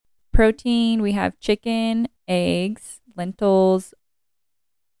protein, we have chicken, eggs, lentils,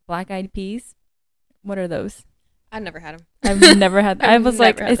 black-eyed peas. What are those? I've never had them. I've never had. I was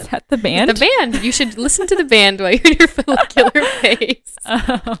like, is that the band? It's the band. You should listen to the band while you're in your follicular phase.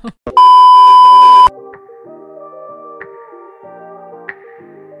 Oh.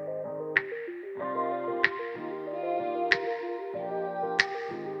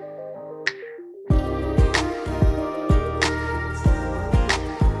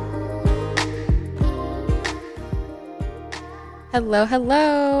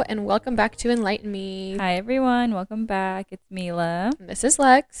 Hello, and welcome back to Enlighten Me. Hi, everyone. Welcome back. It's Mila. And this is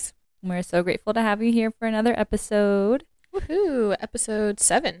Lex. We're so grateful to have you here for another episode. Woohoo! Episode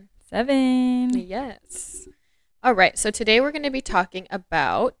 7. 7. Yes. All right, so today we're going to be talking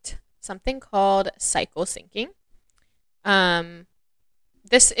about something called cycle syncing.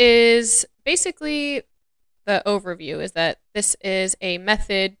 This is basically the overview is that this is a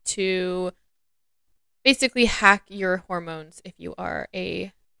method to basically hack your hormones if you are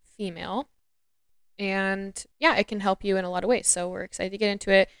a female. And yeah, it can help you in a lot of ways. So we're excited to get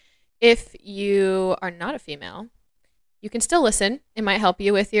into it. If you are not a female, you can still listen. It might help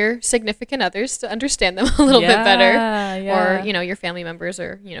you with your significant others to understand them a little bit better. Yeah. Or, your family members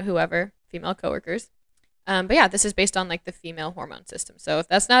or, whoever, female coworkers. But yeah, this is based on like the female hormone system. So if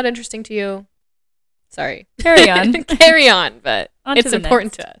that's not interesting to you, sorry. Carry on. Carry on, but On to it's the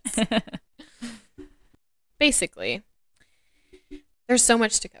important next. to us. Basically, there's so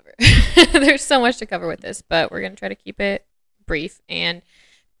much to cover. There's so much to cover with this, but we're going to try to keep it brief. And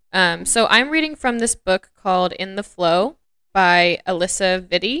so I'm reading from this book called In the Flow by Alisa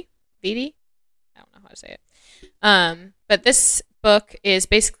Vitti. Vitti? I don't know how to say it. But this book is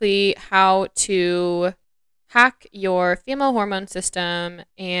basically how to hack your female hormone system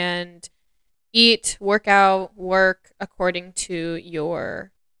and eat, work out, work according to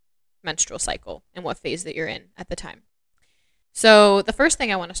your menstrual cycle and what phase that you're in at the time. So the first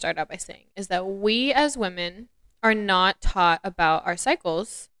thing I want to start out by saying is that we as women are not taught about our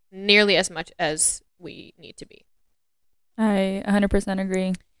cycles nearly as much as we need to be. I 100%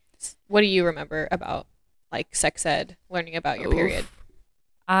 agree. What do you remember about like sex ed, learning about your period?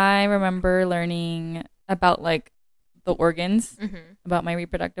 I remember learning about like the organs, Mm-hmm. about my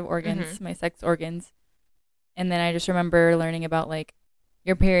reproductive organs, my sex organs. And then I just remember learning about like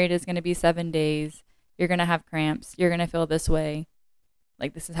your period is going to be 7 days. You're going to have cramps. You're going to feel this way.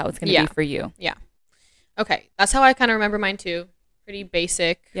 Like, this is how it's going to be for you. Yeah. Okay. That's how I kind of remember mine, too. Pretty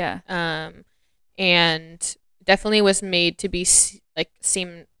basic. Yeah. And definitely was made to be,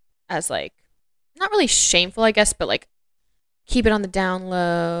 seem as, like, not really shameful, I guess, but, like, keep it on the down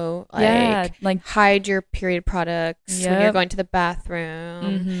low. Like, hide your period products when you're going to the bathroom.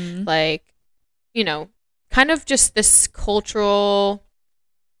 Mm-hmm. Like, kind of just this cultural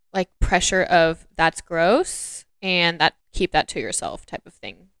like pressure of that's gross and that keep that to yourself type of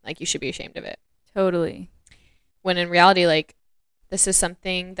thing. Like you should be ashamed of it. Totally. When in reality, like this is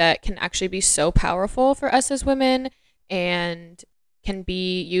something that can actually be so powerful for us as women and can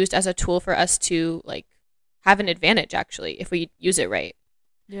be used as a tool for us to like have an advantage actually if we use it right.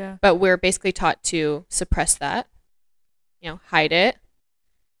 Yeah. But we're basically taught to suppress that, hide it,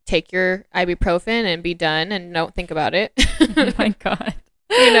 take your ibuprofen and be done and don't think about it. Oh my God.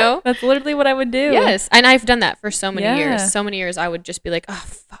 That's literally what I would do. Yes. And I've done that for so many Yeah. years. So many years I would just be like, oh,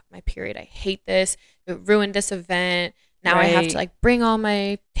 fuck my period. I hate this. It ruined this event. Now I have to like bring all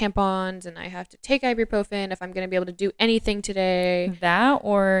my tampons and I have to take ibuprofen if I'm going to be able to do anything today. That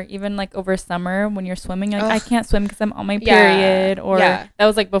or even like over summer when you're swimming, like I can't swim because I'm on my Yeah. period. Or Yeah. that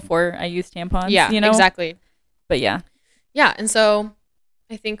was like before I used tampons. Yeah, exactly. But yeah. Yeah. And so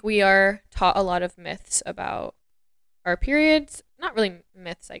I think we are taught a lot of myths about our periods. Not really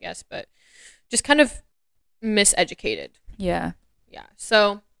myths, I guess, but just kind of miseducated. Yeah. Yeah.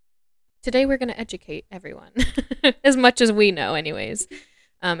 So today we're going to educate everyone as much as we know anyways.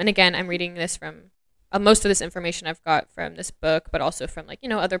 And again, I'm reading this from most of this information I've got from this book, but also from like,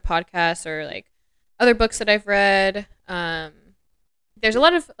 other podcasts or like other books that I've read. There's a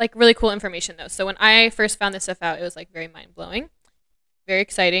lot of like really cool information though. So when I first found this stuff out, it was like very mind blowing, very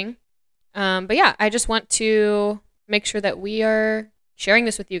exciting. But yeah, I just want to make sure that we are sharing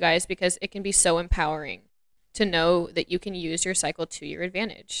this with you guys because it can be so empowering to know that you can use your cycle to your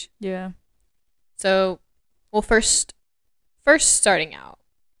advantage. Yeah. So, well, first starting out,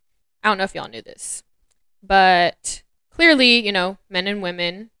 I don't know if y'all knew this, but clearly, men and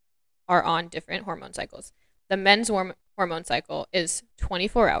women are on different hormone cycles. The men's hormone cycle is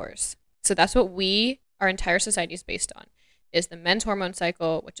 24 hours. So that's what our entire society is based on. Is the men's hormone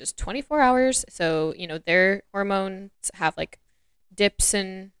cycle, which is 24 hours. So, their hormones have like dips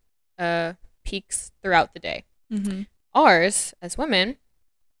and peaks throughout the day. Mm-hmm. Ours, as women,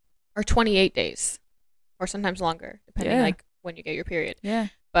 are 28 days or sometimes longer, depending like when you get your period. Yeah.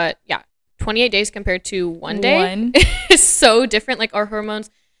 But yeah, 28 days compared to 1 day is so different. Like our hormones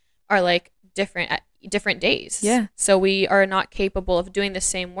are like different at different days. Yeah. So we are not capable of doing the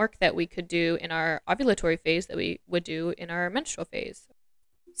same work that we could do in our ovulatory phase that we would do in our menstrual phase.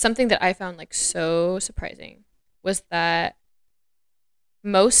 Something that I found like so surprising was that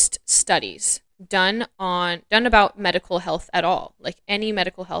most studies done about medical health at all, like any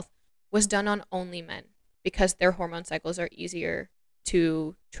medical health, was done on only men because their hormone cycles are easier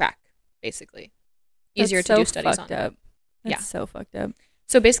to track, basically. Easier to do studies on. That's so fucked up.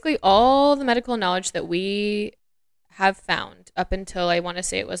 So basically all the medical knowledge that we have found up until I want to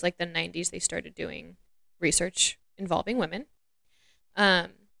say it was like the 90s, they started doing research involving women.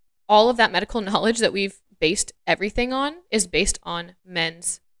 All of that medical knowledge that we've based everything on is based on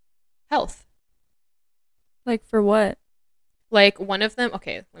men's health. Like for what? Like one of them,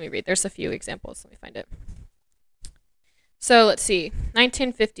 okay, let me read. There's a few examples. Let me find it. So let's see.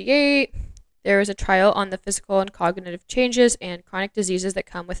 1958, there was a trial on the physical and cognitive changes and chronic diseases that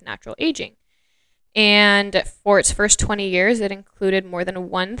come with natural aging. And for its first 20 years, it included more than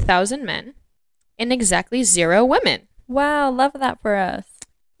 1,000 men and exactly 0 women. Wow, love that for us.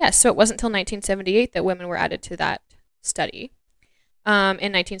 Yes, so it wasn't until 1978 that women were added to that study. In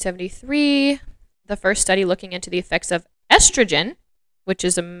 1973, the first study looking into the effects of estrogen, which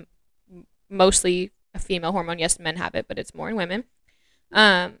is mostly a female hormone. Yes, men have it, but it's more in women.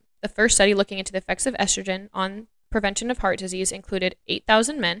 The first study looking into the effects of estrogen on prevention of heart disease included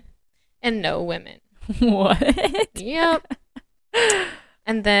 8,000 men and no women. What? Yep.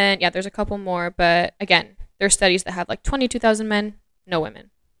 And then, yeah, there's a couple more, but again, there's studies that have like 22,000 men, no women.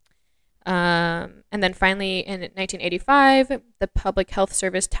 And then finally, in 1985, the Public Health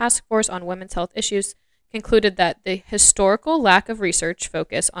Service Task Force on Women's Health Issues concluded that the historical lack of research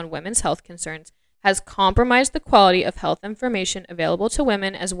focus on women's health concerns has compromised the quality of health information available to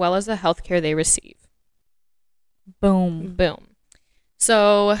women as well as the health care they receive. Boom. Boom.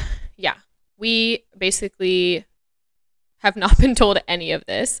 So, yeah, we basically have not been told any of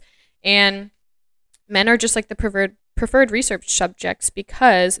this. And men are just like the preferred research subjects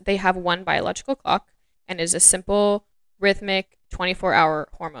because they have one biological clock and is a simple, rhythmic, 24-hour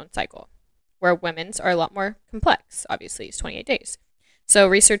hormone cycle, where women's are a lot more complex. Obviously, it's 28 days. So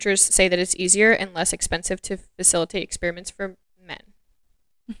researchers say that it's easier and less expensive to facilitate experiments for men.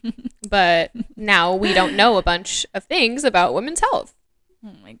 But now we don't know a bunch of things about women's health.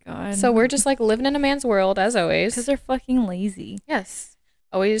 Oh my God. So we're just like living in a man's world as always. Because they're fucking lazy. Yes.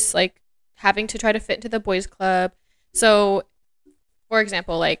 Always like having to try to fit into the boys' club. So, for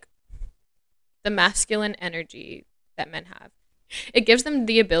example, like the masculine energy that men have, it gives them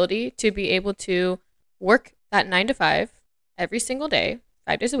the ability to be able to work that 9 to 5 every single day,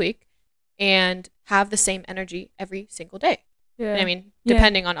 5 days a week, and have the same energy every single day. Yeah. And I mean,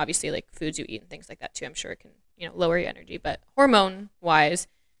 depending on obviously like foods you eat and things like that too, I'm sure it can, lower your energy. But hormone wise,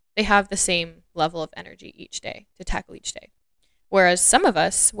 they have the same level of energy each day to tackle each day. Whereas some of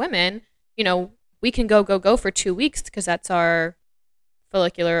us women, we can go for 2 weeks because that's our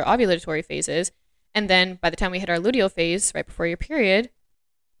follicular ovulatory phases. And then by the time we hit our luteal phase, right before your period,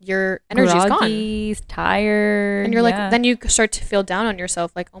 your energy is gone. Tired. And you're like, then you start to feel down on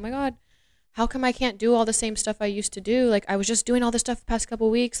yourself. Like, oh my God, how come I can't do all the same stuff I used to do? Like, I was just doing all this stuff the past couple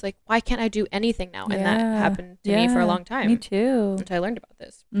of weeks. Like, why can't I do anything now? And that happened to me for a long time. Me too. Until I learned about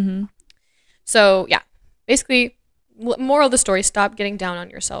this. Mm-hmm. So, yeah, basically, moral of the story, stop getting down on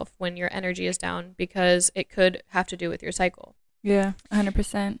yourself when your energy is down because it could have to do with your cycle. Yeah,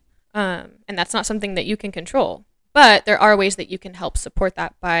 100%. And that's not something that you can control. But there are ways that you can help support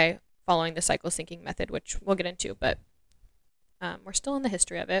that by following the cycle syncing method, which we'll get into. But we're still in the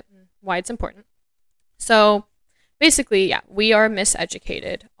history of it and why it's important. So basically, yeah, we are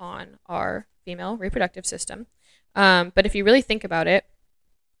miseducated on our female reproductive system. But if you really think about it,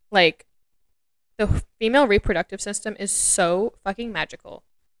 like, the female reproductive system is so fucking magical.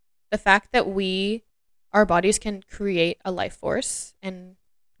 The fact that our bodies can create a life force and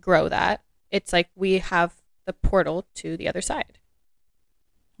grow that, it's like we have the portal to the other side.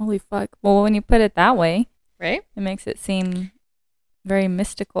 Holy fuck. Well, when you put it that way, right? It makes it seem very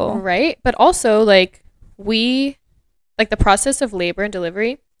mystical. Right? But also, like, the process of labor and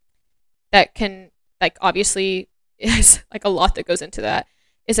delivery, that can, like, obviously, is like a lot that goes into that,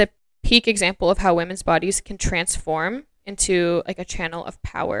 is a peak example of how women's bodies can transform into like a channel of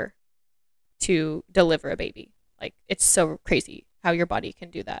power to deliver a baby. Like, it's so crazy how your body can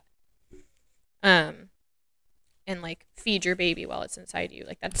do that. And and like feed your baby while it's inside you.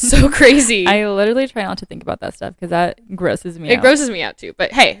 Like that's so crazy. I literally try not to think about that stuff because that grosses me out. It grosses me out too,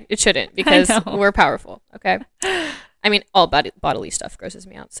 but hey, it shouldn't because we're powerful. Okay. I mean, all bodily stuff grosses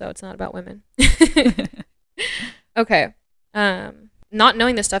me out, so it's not about women. Okay. Not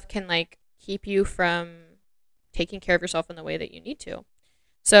knowing this stuff can like keep you from taking care of yourself in the way that you need to.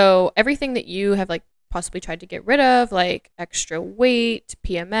 So everything that you have like possibly tried to get rid of, like extra weight,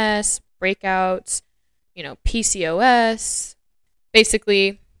 PMS, breakouts, PCOS,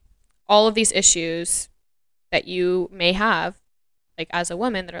 basically all of these issues that you may have, like as a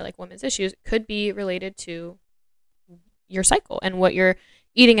woman, that are like women's issues, could be related to your cycle and what you're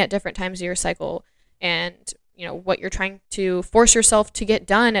eating at different times of your cycle, and what you're trying to force yourself to get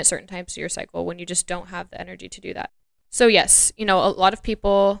done at certain times of your cycle when you just don't have the energy to do that. So yes, a lot of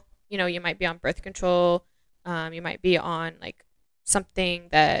people, you might be on birth control, you might be on like something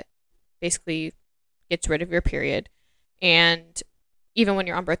that basically gets rid of your period, and even when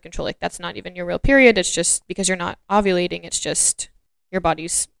you're on birth control, like that's not even your real period. It's just because you're not ovulating. It's just your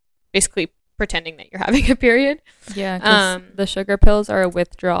body's basically pretending that you're having a period. Yeah, because the sugar pills are a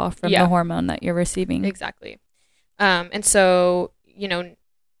withdrawal from the hormone that you're receiving. Exactly. And so,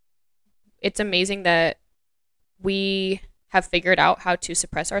 it's amazing that we have figured out how to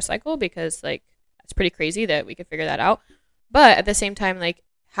suppress our cycle, because like it's pretty crazy that we could figure that out. But at the same time, like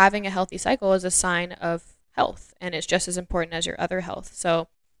having a healthy cycle is a sign of health, and it's just as important as your other health. So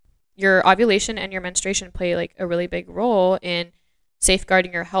your ovulation and your menstruation play like a really big role in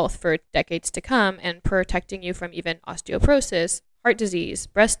safeguarding your health for decades to come and protecting you from even osteoporosis, heart disease,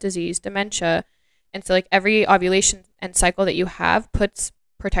 breast disease, dementia. And so like every ovulation and cycle that you have puts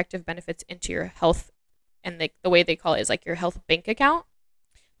protective benefits into your health, and the way they call it is like your health bank account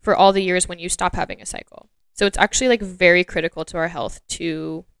for all the years when you stop having a cycle. So it's actually like very critical to our health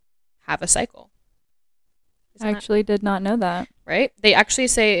to have a cycle. I actually did not know that. Right? They actually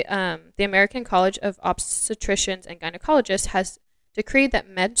say the American College of Obstetricians and Gynecologists has decreed that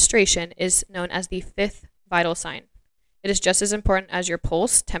menstruation is known as the 5th vital sign. It is just as important as your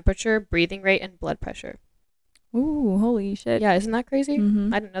pulse, temperature, breathing rate, and blood pressure. Ooh, holy shit. Yeah, isn't that crazy?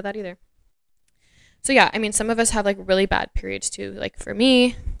 Mm-hmm. I didn't know that either. So yeah, I mean, some of us have like really bad periods too. Like for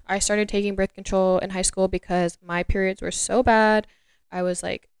me, I started taking birth control in high school because my periods were so bad. I was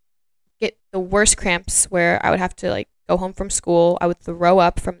like, get the worst cramps where I would have to like go home from school. I would throw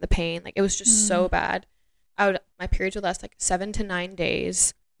up from the pain. Like it was just so bad. My periods would last like 7 to 9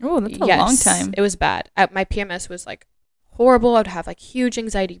 days. Oh, that's a long time. It was bad. My PMS was like horrible. I would have like huge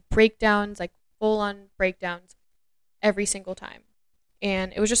anxiety breakdowns, like full on breakdowns every single time.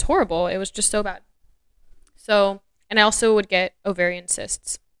 And it was just horrible. It was just so bad. So, and I also would get ovarian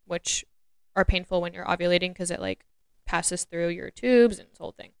cysts, which are painful when you're ovulating because it like passes through your tubes and this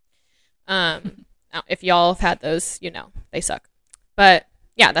whole thing. Now, if y'all have had those, they suck. But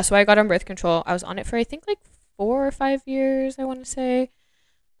yeah, that's why I got on birth control. I was on it for I think like 4 or 5 years, I want to say.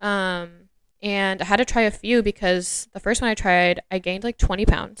 And I had to try a few because the first one I tried, I gained like 20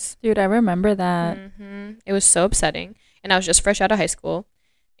 pounds. Dude, I remember that. Mm-hmm. It was so upsetting. And I was just fresh out of high school.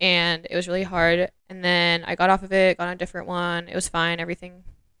 And it was really hard. And then I got off of it, got on a different one. It was fine. Everything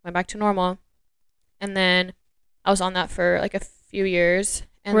went back to normal. And then I was on that for like a few years.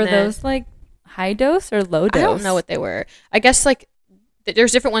 And were those like high dose or low dose? I don't know what they were. I guess like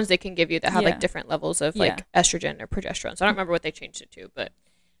there's different ones they can give you that have like different levels of like estrogen or progesterone. So I don't remember what they changed it to. But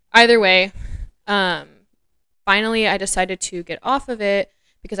either way, finally I decided to get off of it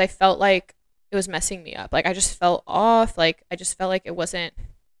because I felt like it was messing me up. Like I just felt off. Like I just felt like it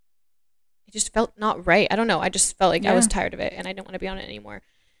just felt not right. I don't know. I just felt like I was tired of it and I didn't want to be on it anymore.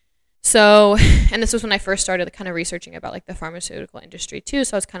 So, and this was when I first started kind of researching about like the pharmaceutical industry too.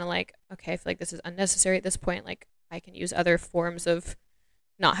 So I was kind of like, okay, I feel like this is unnecessary at this point. Like I can use other forms of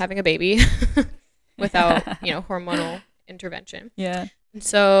not having a baby without, hormonal intervention. Yeah. And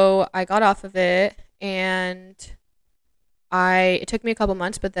so I got off of it, and it took me a couple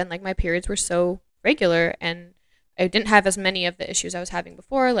months, but then like my periods were so regular and I didn't have as many of the issues I was having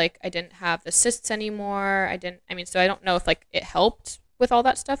before. Like I didn't have the cysts anymore. So I don't know if like it helped with all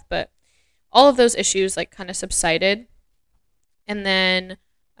that stuff, but all of those issues like kind of subsided. And then,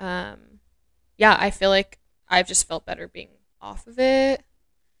 I feel like I've just felt better being off of it.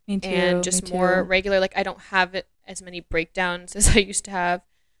 Me too. And just more regular. Like I don't have it as many breakdowns as I used to have.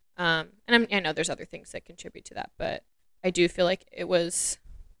 And I know there's other things that contribute to that, but I do feel like it was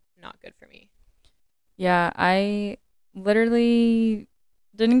not good for me. Yeah, I literally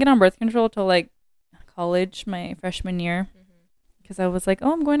didn't get on birth control till like college, my freshman year, because I was like,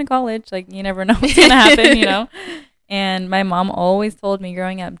 oh, I'm going to college. Like, you never know what's going to happen, And my mom always told me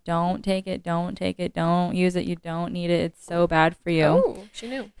growing up, don't take it, don't use it, you don't need it. It's so bad for you. Oh, she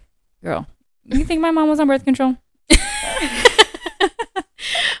knew. Girl, you think my mom was on birth control?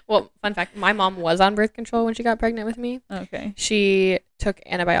 Well, fun fact, my mom was on birth control when she got pregnant with me. Okay. She took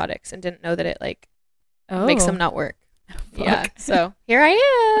antibiotics and didn't know that it makes them not work. Yeah. So here I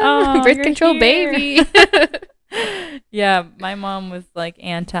am. Birth control baby. Yeah, my mom was like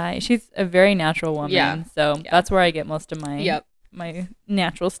she's a very natural woman. Yeah. So that's where I get most of my my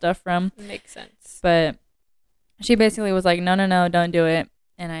natural stuff from. Makes sense. But she basically was like, no, don't do it.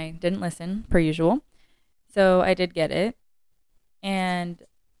 And I didn't listen, per usual. So I did get it. And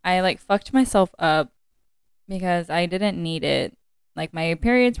I like fucked myself up because I didn't need it. Like my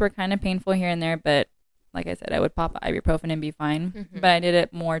periods were kind of painful here and there, but like I said, I would pop ibuprofen and be fine. Mm-hmm. But I did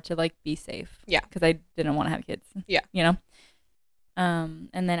it more to like be safe. Yeah. Because I didn't want to have kids. Yeah. You know? And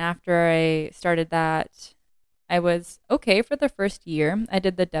then after I started that, I was okay for the first year. I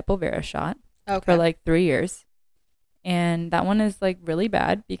did the Depo-Provera shot for like 3 years. And that one is like really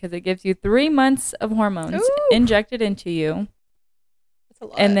bad because it gives you 3 months of hormones injected into you. That's a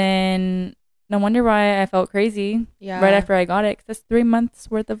lot. And then no wonder why I felt crazy right after I got it. Because that's 3 months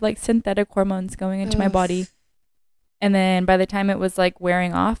worth of like synthetic hormones going into my body. And then by the time it was like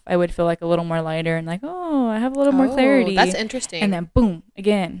wearing off, I would feel like a little more lighter and like, oh, I have a little more clarity. That's interesting. And then boom,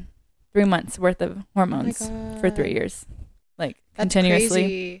 again, 3 months worth of hormones for 3 years. Like that's continuously.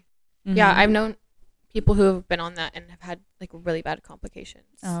 Crazy. Mm-hmm. Yeah, I've known people who have been on that and have had like really bad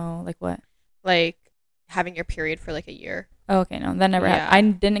complications. Oh, like what? Like having your period for like a year. Oh, okay, no, that never happened. I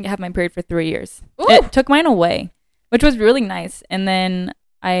didn't have my period for 3 years. Ooh. It took mine away, which was really nice. And then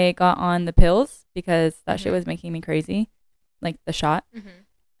I got on the pills because that shit was making me crazy, like the shot.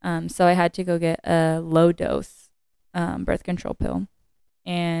 Mm-hmm. So I had to go get a low dose birth control pill,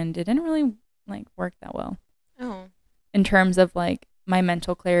 and it didn't really like work that well. Oh. In terms of like my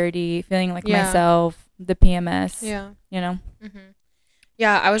mental clarity, feeling like myself, the PMS. Yeah. You know. Mm-hmm.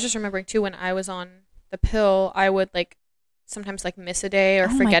 Yeah, I was just remembering too when I was on the pill, I would like sometimes like miss a day or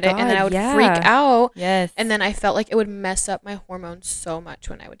forget it, and then I would freak out. Yes. And then I felt like it would mess up my hormones so much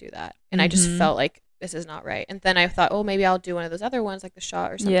when I would do that. And I just felt like this is not right. And then I thought, oh, maybe I'll do one of those other ones like the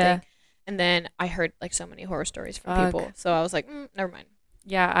shot or something. Yeah. And then I heard like so many horror stories from people. So I was like, never mind.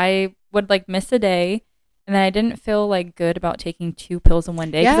 Yeah, I would like miss a day, and then I didn't feel like good about taking 2 pills in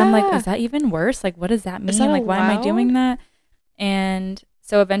one day because I'm like, is that even worse? Like, what does that mean? Like, why am I doing that? And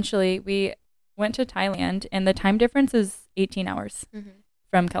so eventually we went to Thailand, and the time difference is 18 hours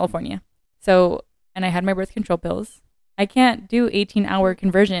from California. So, and I had my birth control pills. I can't do 18-hour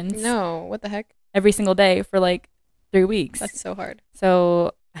conversions. No, what the heck? Every single day for like 3 weeks. That's so hard.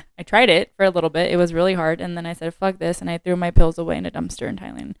 So I tried it for a little bit. It was really hard. And then I said, fuck this. And I threw my pills away in a dumpster in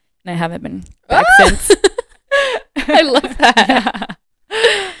Thailand. And I haven't been back since. I love that.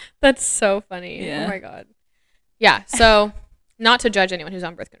 Yeah. That's so funny. Yeah. Oh my God. Yeah. So not to judge anyone who's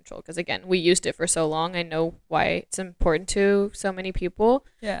on birth control, because again, we used it for so long. I know why it's important to so many people.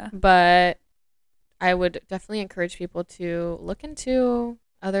 Yeah. But I would definitely encourage people to look into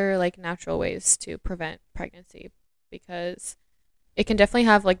other like natural ways to prevent pregnancy, because it can definitely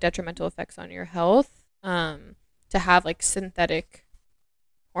have like detrimental effects on your health to have like synthetic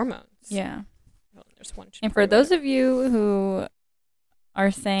hormones. Yeah. Oh, there's one. And for those of you who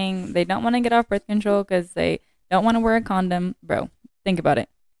are saying they don't want to get off birth control because they don't want to wear a condom, bro, think about it.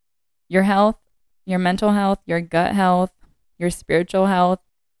 Your health, your mental health, your gut health, your spiritual health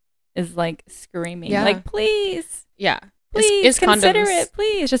is like screaming. Yeah. Like, please. Yeah. Please consider it.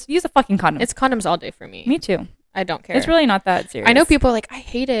 Please just use a fucking condom. It's condoms all day for me. Me too. I don't care. It's really not that serious. I know people are like, I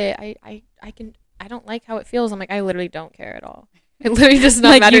hate it. I don't like how it feels. I'm like, I literally don't care at all. It literally does not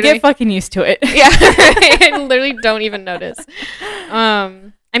like, matter. You get fucking used to it. Yeah. Right? I literally don't even notice.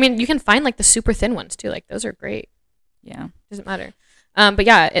 I mean, you can find like the super thin ones too. Like those are great. Yeah. Doesn't matter. But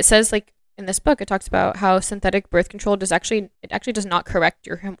yeah, it says like in this book, it talks about how synthetic birth control actually does not correct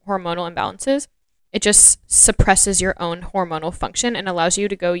your hormonal imbalances. It just suppresses your own hormonal function and allows you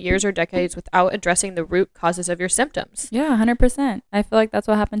to go years or decades without addressing the root causes of your symptoms. Yeah, 100%. I feel like that's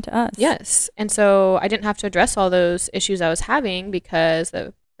what happened to us. Yes. And so I didn't have to address all those issues I was having because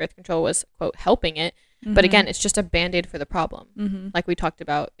the birth control was, quote, helping it. Mm-hmm. But again, it's just a Band-Aid for the problem. Like we talked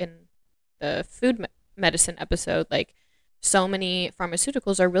about in the food medicine episode, like so many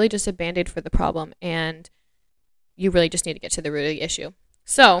pharmaceuticals are really just a Band-Aid for the problem. And you really just need to get to the root of the issue.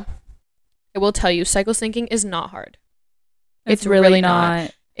 So I will tell you, cycle syncing is not hard. It's really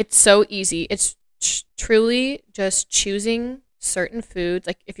not. It's so easy. It's truly just choosing certain foods.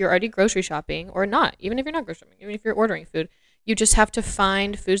 Like if you're already grocery shopping or not, even if you're not grocery shopping, even if you're ordering food, You just have to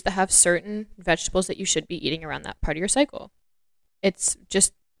find foods that have certain vegetables that you should be eating around that part of your cycle. It's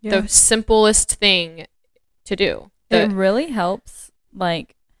just the simplest thing to do. It really helps,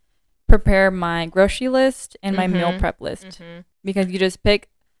 like, prepare my grocery list and my meal prep list, because you just pick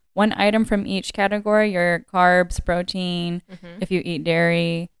one item from each category: your carbs, protein, if you eat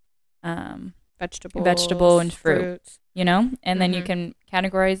dairy, vegetable and fruits, you know, and then you can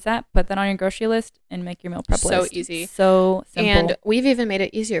categorize that, put that on your grocery list, and make your meal prep list. So easy. So simple. And we've even made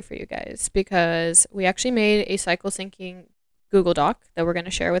it easier for you guys, because we actually made a cycle syncing Google Doc that we're going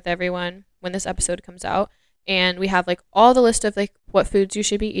to share with everyone when this episode comes out. And we have like all the list of like what foods you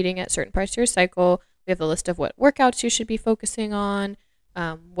should be eating at certain parts of your cycle. We have the list of what workouts you should be focusing on,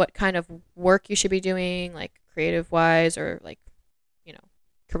 what kind of work you should be doing, like creative wise or like, you know,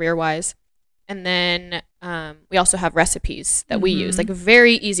 career wise. And then we also have recipes that we use, like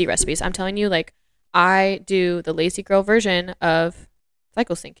very easy recipes. I'm telling you, like, I do the Lazy Girl version of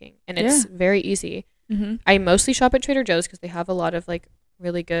cycle syncing, and it's very easy. I mostly shop at Trader Joe's because they have a lot of like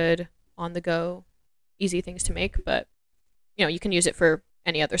really good on the go easy things to make, but you know, you can use it for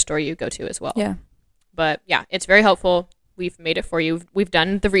any other store you go to as well. But yeah, it's very helpful. We've made it for you. We've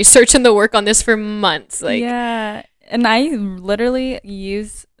done the research and the work on this for months. Like, yeah, and I literally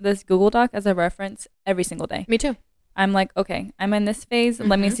use this Google Doc as a reference every single day. Me too. I'm like, okay, I'm in this phase.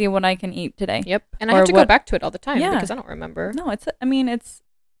 Let me see what I can eat today. Yep. And I have to go back to it all the time because I don't remember. No,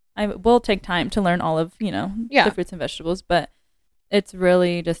 I will take time to learn all of, you know, the fruits and vegetables, but it's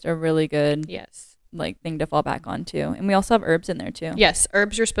really just a really good like thing to fall back on too. And we also have herbs in there too. Yes,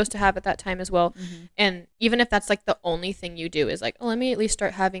 herbs you're supposed to have at that time as well. And even if that's like the only thing you do is like, oh, let me at least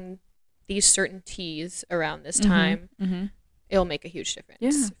start having these certain teas around this time, it'll make a huge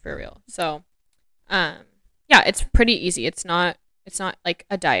difference for real. So yeah, it's pretty easy. It's not like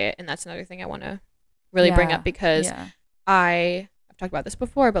a diet, and that's another thing I want to really bring up, because I've talked about this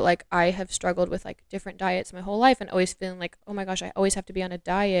before, but like I have struggled with like different diets my whole life, and always feeling like, oh my gosh, I always have to be on a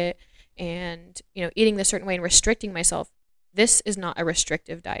diet and, you know, eating this certain way and restricting myself. This is not a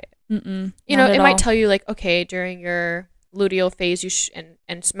restrictive diet. You know, it might tell you like, okay, during your luteal phase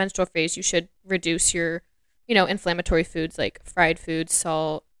and menstrual phase, you should reduce your, you know, inflammatory foods like fried foods,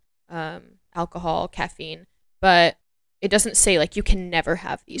 salt, alcohol, caffeine, but it doesn't say like you can never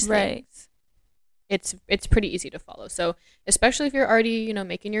have these things. It's pretty easy to follow. So especially if you're already, you know,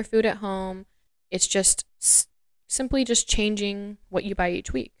 making your food at home, it's just simply just changing what you buy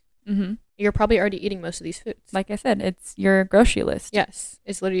each week. You're probably already eating most of these foods. Like I said, it's your grocery list. Yes,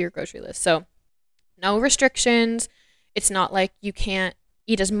 it's literally your grocery list. So no restrictions. It's not like you can't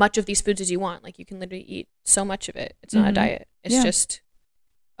eat as much of these foods as you want. Like you can literally eat so much of it. It's not a diet. It's just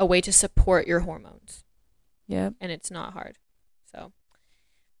a way to support your hormones. Yep. And it's not hard. So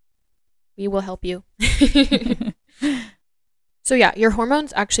we will help you. So yeah, your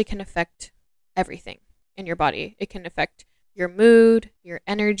hormones actually can affect everything in your body. It can affect your mood, your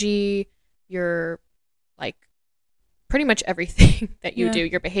energy, your like pretty much everything that you do,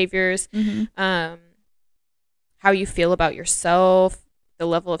 your behaviors, how you feel about yourself, the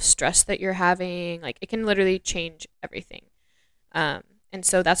level of stress that you're having. Like it can literally change everything. And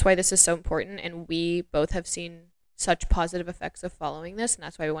so that's why this is so important. And we both have seen such positive effects of following this. And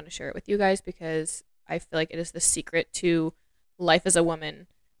that's why we want to share it with you guys, because I feel like it is the secret to life as a woman,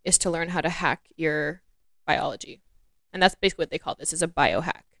 is to learn how to hack your biology. And that's basically what they call this, is a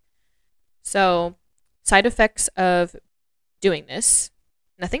biohack. So side effects of doing this,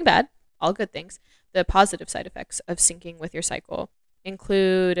 nothing bad, all good things. The positive side effects of syncing with your cycle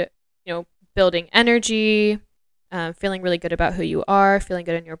include, you know, building energy, feeling really good about who you are, feeling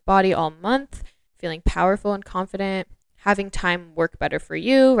good in your body all month, feeling powerful and confident, having time work better for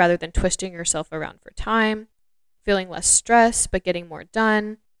you rather than twisting yourself around for time, feeling less stress but getting more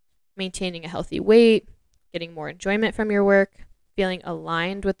done, maintaining a healthy weight, getting more enjoyment from your work, feeling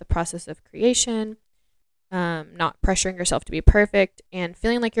aligned with the process of creation, not pressuring yourself to be perfect, and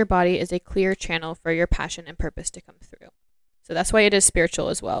feeling like your body is a clear channel for your passion and purpose to come through. So that's why it is spiritual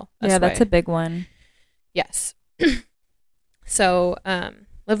as well. That's a big one. Yes. So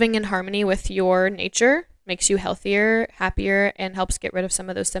living in harmony with your nature makes you healthier, happier, and helps get rid of some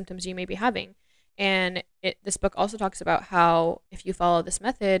of those symptoms you may be having. And this book also talks about how if you follow this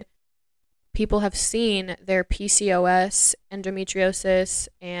method, people have seen their PCOS, endometriosis,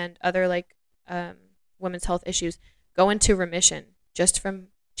 and other like women's health issues go into remission just from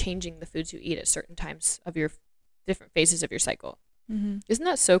changing the foods you eat at certain times of your different phases of your cycle. Isn't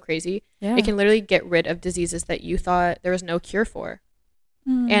that so crazy? Yeah. It can literally get rid of diseases that you thought there was no cure for.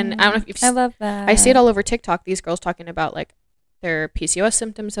 And I don't know if you've I love that. I see it all over TikTok. These girls talking about like their PCOS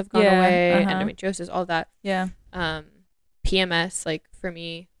symptoms have gone away, endometriosis, all that. Yeah. PMS, like for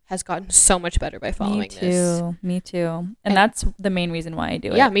me, has gotten so much better by following this. Me too. And that's the main reason why I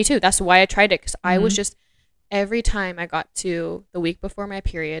do it. Yeah, me too. That's why I tried it, because I was Mhm. just, every time I got to the week before my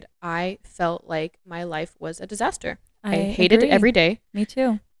period, I felt like my life was a disaster. I hated agree. it every day. Me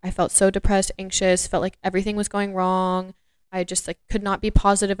too. I felt so depressed, anxious, felt like everything was going wrong. I just like could not be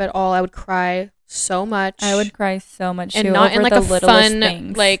positive at all. I would cry so much. I would cry so much and too, not over in like the a littlest fun,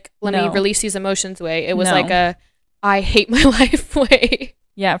 things. like let me No. release these emotions way. It was No. like a I hate my life way.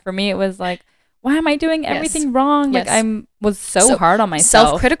 Yeah, for me it was like, why am I doing Yes. everything wrong? Like Yes. was so hard on myself.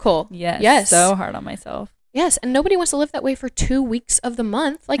 Self-critical. Yes. Yes. So hard on myself. Yes, and nobody wants to live that way for 2 weeks of the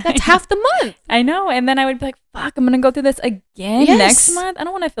month. Like that's half the month. I know. And then I would be like, fuck, I'm going to go through this again Yes. next month. I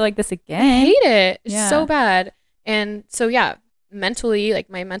don't want to feel like this I again. hate it. It's Yeah. so bad. And so yeah, mentally, like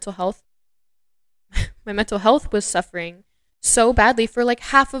my mental health was suffering so badly for like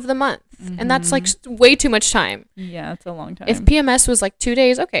half of the month. And that's like way too much time. Yeah, it's a long time. If PMS was like 2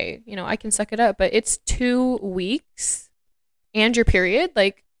 days, okay, I can suck it up, but it's 2 weeks and your period,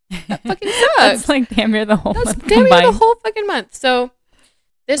 like that fucking sucks. That's like damn near the whole That's month damn near combined. the whole fucking month. So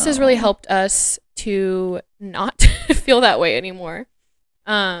this has really Oh. helped us to not feel that way anymore.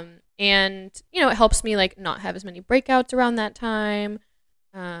 And it helps me like not have as many breakouts around that time.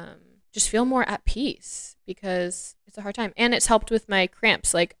 Just feel more at peace, because it's a hard time. And it's helped with my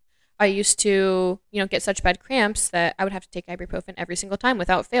cramps. Like I used to, get such bad cramps that I would have to take ibuprofen every single time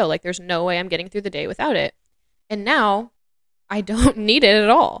without fail. Like there's no way I'm getting through the day without it. And now I don't need it at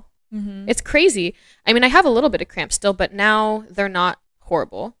all. Mhm. It's crazy. I mean, I have a little bit of cramps still, but now they're not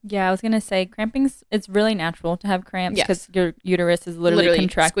horrible. Yeah, I was going to say cramping's, it's really natural to have cramps Yes. because your uterus is literally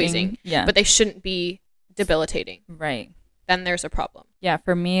contracting. squeezing. Yeah. But they shouldn't be debilitating. right. Then there's a problem. Yeah,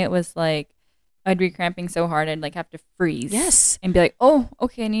 for me it was like I'd be cramping so hard I'd like have to freeze. Yes. And be like, "Oh,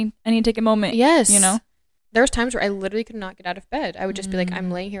 okay, I need to take a moment." Yes. There was times where I literally could not get out of bed. I would just be like,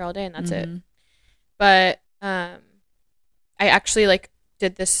 I'm laying here all day and that's it. Mhm. But I actually like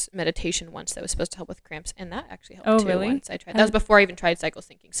did this meditation once that was supposed to help with cramps, and that actually helped Oh, too. really? Once I tried that was before I even tried cycle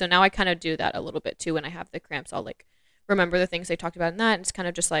syncing. So now I kind of do that a little bit too. When I have the cramps, I'll like remember the things they talked about in that, and it's kind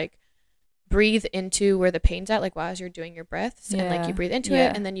of just like breathe into where the pain's at, like while you're doing your breaths, and like Yeah. you breathe into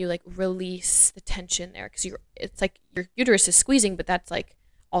Yeah. it, and then you like release the tension there, because it's like your uterus is squeezing, but that's like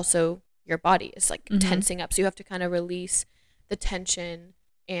also your body is like Mhm. tensing up, so you have to kind of release the tension.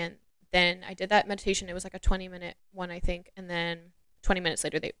 And then I did that meditation. It was like a 20-minute one, I think, and then 20 minutes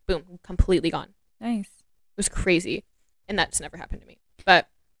later they boom, completely gone. Nice. It was crazy, and that's never happened to me. But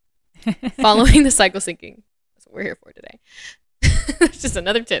following the cycle syncing, that's what we're here for today. It's just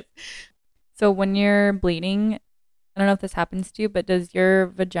another tip. So when you're bleeding, I don't know if this happens to you, but does your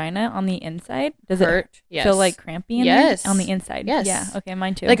vagina on the inside, does it Hurt? Yes. feel like crampy in Yes. there? On the inside? Yes. Yeah. Okay,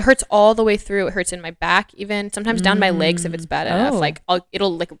 mine too. Like it hurts all the way through. It hurts in my back, even sometimes down my legs if it's bad enough. Oh. Like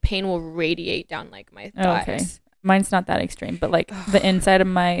it'll like pain will radiate down like my thighs. Okay. Mine's not that extreme, but like the inside of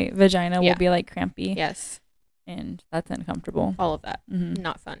my vagina Yeah. will be like crampy. Yes, And that's uncomfortable. all of that. Hmm.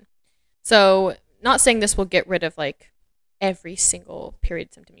 Not fun. So, not saying this will get rid of like every single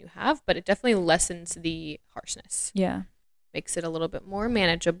period symptom you have, but it definitely lessens the harshness. Yeah. Makes it a little bit more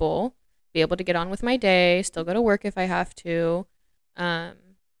manageable. Be able to get on with my day, still go to work if I have to.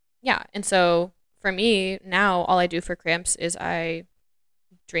 Yeah, and so for me now, all I do for cramps is I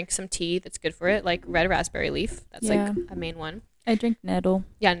drink some tea that's good for it, like red raspberry leaf. That's Yeah. like a main one. I drink nettle.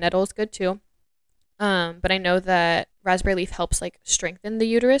 Yeah, nettle is good too. But I know that raspberry leaf helps like strengthen the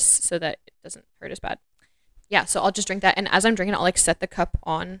uterus so that it doesn't hurt as bad. Yeah, so I'll just drink that, and as I'm drinking, I'll like set the cup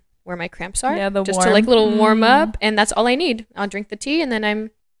on where my cramps are, Yeah, the just to like little warm Mm. up, and that's all I need. I'll drink the tea, and then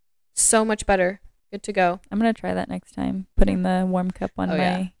I'm so much better, good to go. I'm going to try that next time, putting the warm cup on Oh,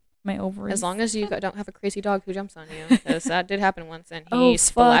 yeah. my ovaries. As long as you don't have a crazy dog who jumps on you, because that did happen once, and he Oh,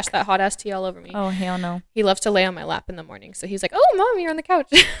 splashed fuck. that hot ass tea all over me. Oh, hell no. He loves to lay on my lap in the morning, so he's like, "Oh, mom, you're on the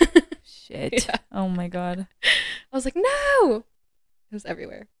couch." Shit. Yeah. Oh my God. I was like, "No!" It was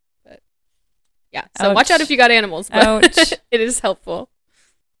everywhere, but yeah. So watch Ouch. out if you got animals. But Ouch. it is helpful.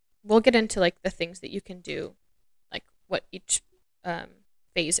 We'll get into like the things that you can do, like what each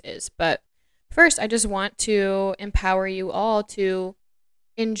phase is. But first, I just want to empower you all to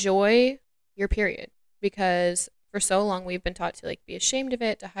enjoy your period, because for so long we've been taught to like be ashamed of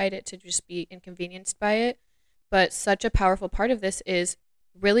it, to hide it, to just be inconvenienced by it. But such a powerful part of this is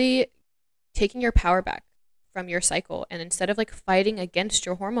really taking your power back from your cycle, and instead of like fighting against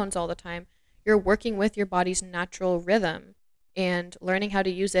your hormones all the time, you're working with your body's natural rhythm and learning how to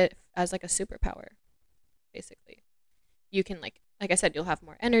use it as like a superpower. Basically, you can like I said, you'll have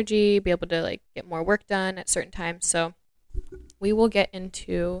more energy, be able to like get more work done at certain times. So we will get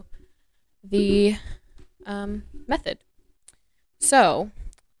into the method. So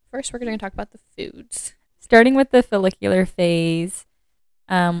first we're going to talk about the foods. Starting with the follicular phase,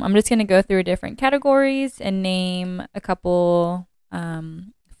 I'm just going to go through different categories and name a couple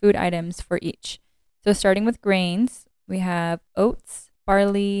food items for each. So starting with grains, we have oats,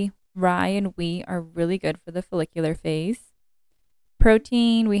 barley, rye, and wheat are really good for the follicular phase.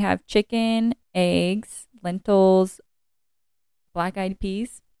 Protein, we have chicken, eggs, lentils, black-eyed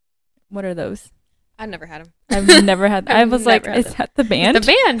peas. What are those? I've never had them. I've never had. I was like, is that the band? The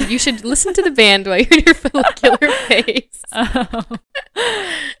band. You should listen to the band while you're in your follicular phase.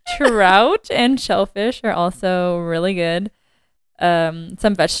 Trout and shellfish are also really good.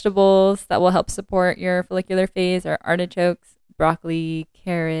 Some vegetables that will help support your follicular phase are artichokes, broccoli,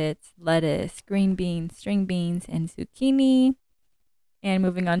 carrots, lettuce, green beans, string beans, and zucchini. And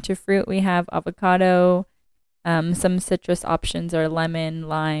moving on to fruit, we have avocado. Some citrus options are lemon,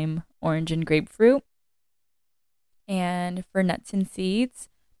 lime, orange, and grapefruit. And for nuts and seeds,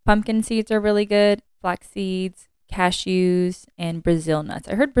 pumpkin seeds are really good, flax seeds, cashews, and Brazil nuts.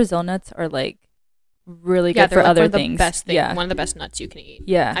 I heard Brazil nuts are like really good for other things. Best thing. Yeah, one of the best nuts you can eat.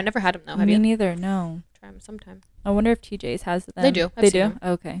 Yeah, I've never had them though. Have Me you? neither. No. Try them sometime. I wonder if TJ's has them. They do. They do.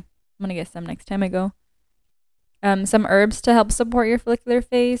 Okay, I'm gonna get some next time I go. Some herbs to help support your follicular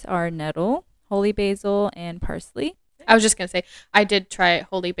phase are nettle, holy basil, and parsley. I was just gonna say I did try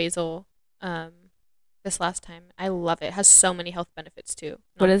holy basil this last time. I love it. It has so many health benefits too.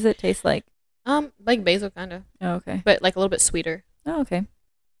 What does it taste like? Like basil kind of. Oh, okay. But like a little bit sweeter. Oh, okay.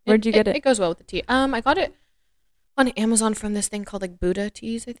 Where'd you get it? It goes well with the tea. I got it on Amazon from this thing called like Buddha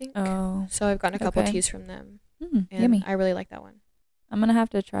teas, I think. Oh. So I've gotten a couple teas from them. And yummy. I really like that one. I'm gonna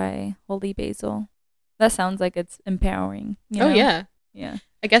have to try holy basil. That sounds like it's empowering. You know? Yeah. Yeah.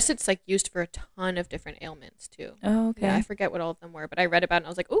 I guess it's like used for a ton of different ailments too. Oh, okay. Yeah, I forget what all of them were, but I read about it and I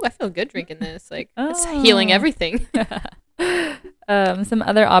was like, "Oh, I feel good drinking this. Like it's healing everything." Some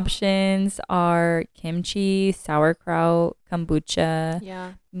other options are kimchi, sauerkraut,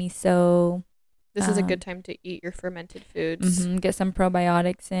 kombucha, miso. This is a good time to eat your fermented foods. Get some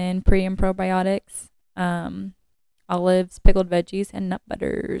probiotics in, pre and probiotics, olives, pickled veggies, and nut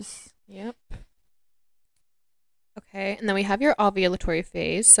butters. Yep. Okay, and then we have your ovulatory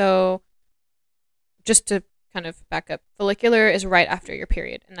phase. So just to kind of back up, follicular is right after your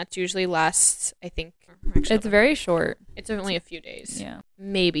period, and that's usually lasts, I think, it's very short. It's only a few days. Yeah.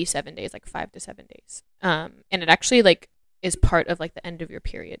 Maybe 7 days, like 5 to 7 days. And it actually like is part of like the end of your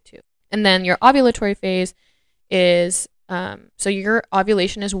period too. And then your ovulatory phase is so your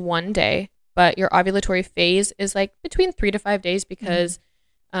ovulation is 1 day, but your ovulatory phase is like between 3 to 5 days because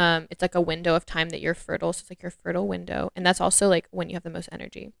it's like a window of time that you're fertile. So it's like your fertile window. And that's also like when you have the most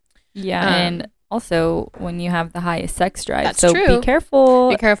energy. Yeah. And also when you have the highest sex drive. That's so true. Be careful.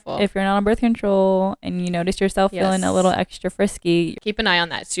 Be careful. If you're not on birth control and you notice yourself feeling a little extra frisky. Keep an eye on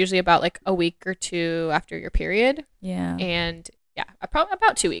that. It's usually about like a week or two after your period. Yeah. And yeah,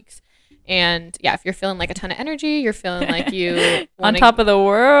 about 2 weeks. And yeah, if you're feeling like a ton of energy, you're feeling like you on top of the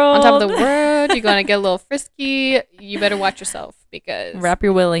world. You're going to get a little frisky. You better watch yourself because wrap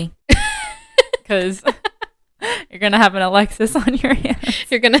your willy. Because you're going to have an Alexis on your hands.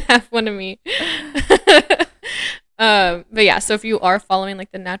 You're going to have one of me. But yeah, so if you are following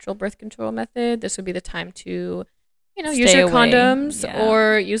like the natural birth control method, this would be the time to, use your condoms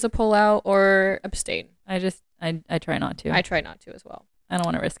or use a pull-out or abstain. I try not to. I try not to as well. I don't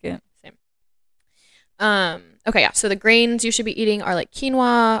want to risk it. Same. Okay, yeah. So the grains you should be eating are like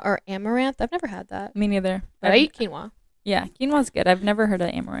quinoa or amaranth. I've never had that. Me neither. But I eat quinoa. Yeah, quinoa's good. I've never heard of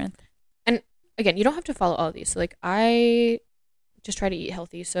amaranth. And again, you don't have to follow all of these. So like I just try to eat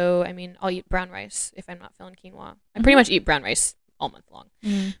healthy. So I mean, I'll eat brown rice if I'm not feeling quinoa. I pretty much eat brown rice all month long.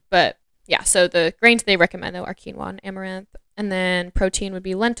 But yeah, so the grains they recommend though are quinoa and amaranth. And then protein would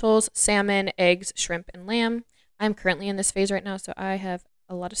be lentils, salmon, eggs, shrimp, and lamb. I'm currently in this phase right now, so I have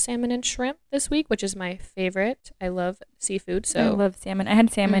a lot of salmon and shrimp this week, which is my favorite. I love seafood. So I love salmon. I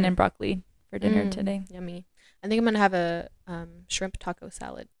had salmon and broccoli for dinner today. Yummy. I think I'm going to have a shrimp taco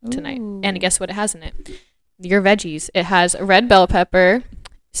salad tonight. And guess what it has in it? Your veggies. It has red bell pepper,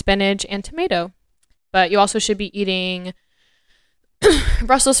 spinach, and tomato. But you also should be eating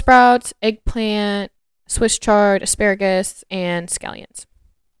Brussels sprouts, eggplant, Swiss chard, asparagus, and scallions.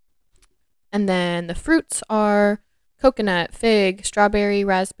 And then the fruits are coconut, fig, strawberry,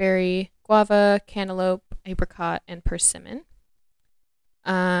 raspberry, guava, cantaloupe, apricot, and persimmon.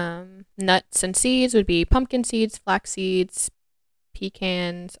 Nuts and seeds would be pumpkin seeds, flax seeds,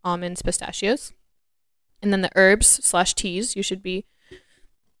 pecans, almonds, pistachios. And then the herbs / teas you should be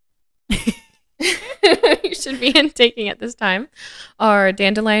intaking at this time are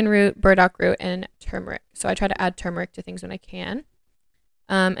dandelion root, burdock root, and turmeric. So I try to add turmeric to things when I can.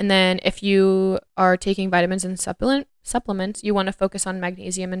 And then if you are taking vitamins and supplements, you want to focus on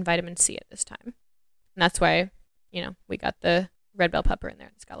magnesium and vitamin C at this time. And that's why, we got the red bell pepper in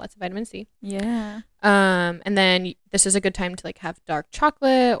there. It's got lots of vitamin C. Yeah. And then this is a good time to like have dark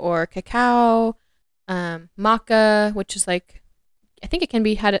chocolate or cacao, maca, which is like, I think it can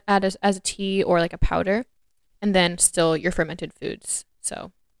be had as a tea or like a powder. And then still your fermented foods.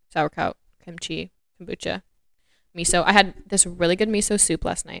 So sauerkraut, kimchi, kombucha, miso. I had this really good miso soup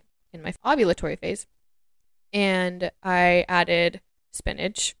last night in my ovulatory phase. And I added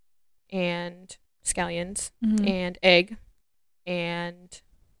spinach and scallions and egg and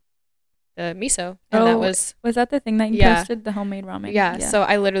the miso. And that was that the thing that you posted, the homemade ramen? Yeah. So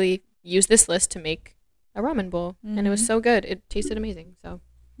I literally used this list to make a ramen bowl. And it was so good. It tasted amazing. So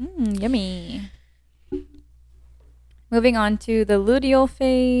yummy. Moving on to the luteal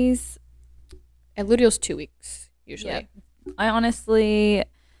phase. And luteal's 2 weeks, usually. Yep. I honestly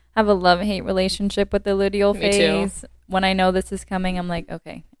have a love-hate relationship with the luteal phase. Too. When I know this is coming, I'm like,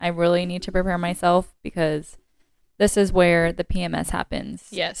 okay, I really need to prepare myself because this is where the PMS happens.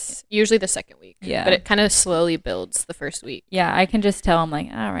 Yes. Usually the second week. Yeah. But it kind of slowly builds the first week. Yeah, I can just tell. I'm like,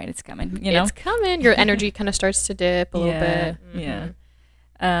 all right, it's coming. It's coming. Your energy kind of starts to dip a little bit. Yeah.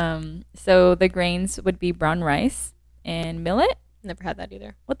 So the grains would be brown rice and millet. Never had that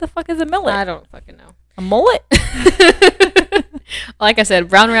either. What the fuck is a millet? I don't fucking know. A mullet? Like I said,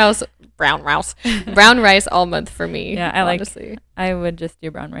 brown rice all month for me. Yeah, honestly. I would just do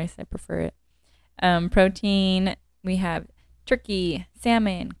brown rice. I prefer it. Protein, we have turkey,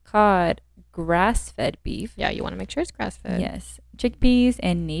 salmon, cod, grass-fed beef. Yeah, you want to make sure it's grass-fed. Yes. Chickpeas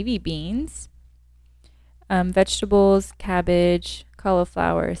and navy beans. Vegetables, cabbage,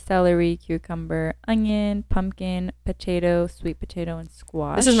 cauliflower, celery, cucumber, onion, pumpkin, potato, sweet potato, and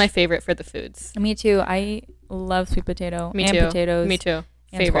squash. This is my favorite for the foods. Me too. I love sweet potato Me and too. potatoes. Me too.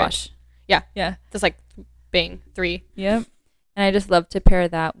 And Favorite. squash. Yeah. Yeah. Just like bang, 3. Yep. And I just love to pair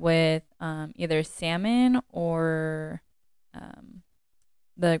that with either salmon or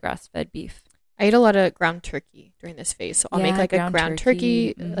the grass-fed beef. I eat a lot of ground turkey during this phase. So I'll make like a ground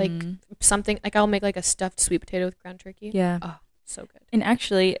turkey like something, like I'll make like a stuffed sweet potato with ground turkey. Yeah. Oh, so good. And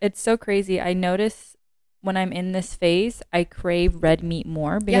actually, it's so crazy. I notice when I'm in this phase, I crave red meat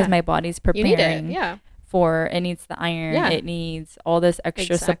more because my body's preparing you need it. Yeah. for, it needs the iron. Yeah. It needs all this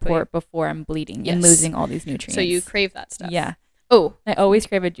extra support before I'm bleeding and losing all these nutrients. So you crave that stuff. Yeah. Oh. I always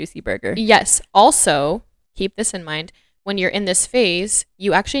crave a juicy burger. Yes. Also, keep this in mind. When you're in this phase,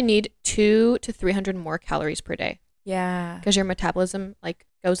 you actually need 200 to 300 more calories per day. Yeah. Because your metabolism like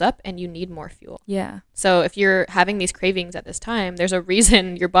goes up and you need more fuel. Yeah. So if you're having these cravings at this time, there's a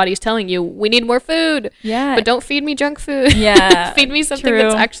reason your body's telling you, we need more food. Yeah. But don't feed me junk food. Yeah. Feed me something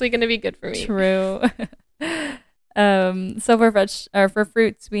that's actually going to be good for me. True. So for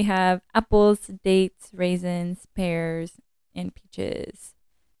fruits, we have apples, dates, raisins, pears, and peaches.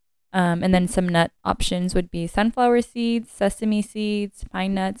 And then some nut options would be sunflower seeds, sesame seeds,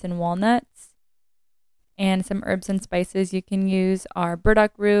 pine nuts, and walnuts. And some herbs and spices you can use are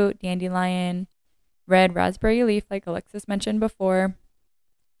burdock root, dandelion, red raspberry leaf, like Alexis mentioned before.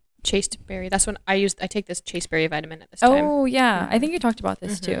 Chasteberry. That's when I take this chasteberry vitamin at this time. Oh, yeah. I think you talked about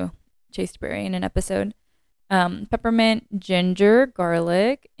this too. Chasteberry in an episode. Peppermint, ginger,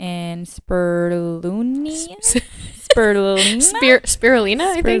 garlic, and spirulina. Spirulina,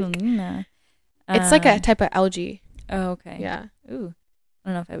 I think. Spirulina. It's like a type of algae. Oh, okay. Yeah. Ooh. I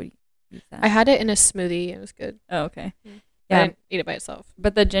don't know if I would use that. I had it in a smoothie. It was good. Oh, okay. Yeah. I didn't eat it by itself.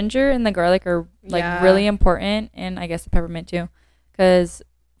 But the ginger and the garlic are like really important, and I guess the peppermint too, because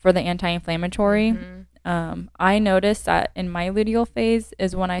for the anti-inflammatory. I noticed that in my luteal phase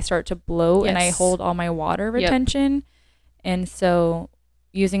is when I start to bloat and I hold all my water retention. And so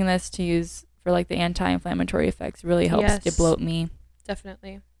using this to use for like the anti-inflammatory effects really helps to bloat me.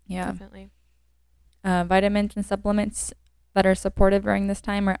 Definitely. Yeah. Definitely. Vitamins and supplements that are supportive during this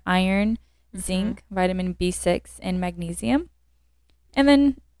time are iron, zinc, vitamin B6, and magnesium. And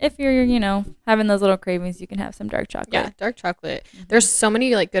then if you're, having those little cravings, you can have some dark chocolate. Yeah, dark chocolate. There's so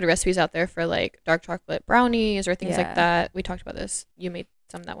many like good recipes out there for like dark chocolate brownies or things like that. We talked about this. You made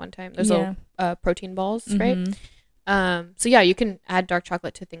some that one time. Those little protein balls, right? So yeah, you can add dark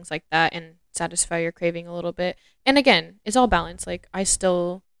chocolate to things like that and satisfy your craving a little bit. And again, it's all balanced. Like I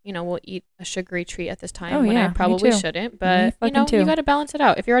still, will eat a sugary treat at this time when I probably shouldn't. But you got to balance it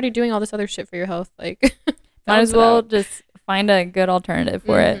out. If you're already doing all this other shit for your health, like might as well just find a good alternative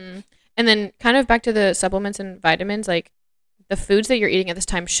for it. And then kind of back to the supplements and vitamins, like the foods that you're eating at this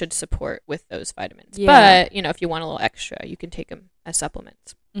time should support with those vitamins. But, if you want a little extra, you can take them as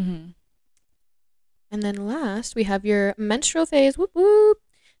supplements. And then last, we have your menstrual phase. Whoop, whoop.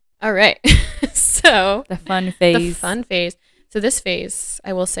 All right. So The fun phase. the fun phase. So this phase,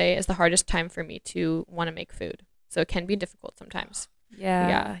 I will say, is the hardest time for me to want to make food. So it can be difficult sometimes.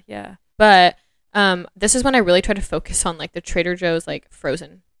 Yeah. But this is when I really try to focus on like the Trader Joe's like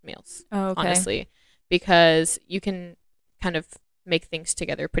frozen meals, Oh, okay. honestly, because you can kind of make things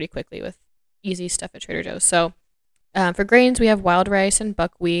together pretty quickly with easy stuff at Trader Joe's. So for grains, we have wild rice and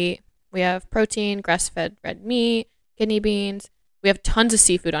buckwheat. We have protein, grass-fed red meat, kidney beans. We have tons of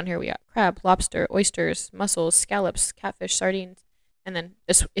seafood on here. We got crab, lobster, oysters, mussels, scallops, catfish, sardines. And then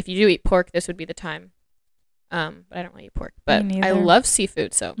this, if you do eat pork, this would be the time. But I don't really eat pork. But Me I neither. love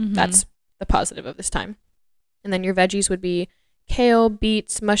seafood, so Mhm. that's the positive of this time. And then your veggies would be kale,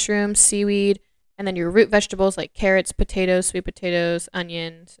 beets, mushrooms, seaweed, and then your root vegetables like carrots, potatoes, sweet potatoes,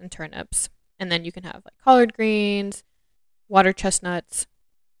 onions, and turnips. And then you can have like collard greens, water chestnuts.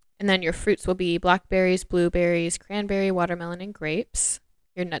 And then your fruits will be blackberries, blueberries, cranberry, watermelon, and grapes.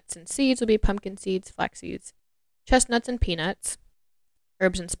 Your nuts and seeds will be pumpkin seeds, flax seeds, chestnuts, and peanuts.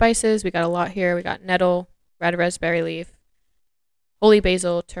 Herbs and spices, we got a lot here. We got nettle, red raspberry leaf, holy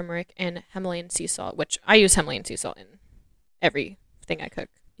basil, turmeric, and Himalayan sea salt, which I use Himalayan sea salt in everything I cook.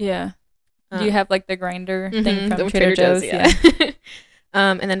 Yeah. Do you have like the grinder thing the from Trader Joe's? Yeah.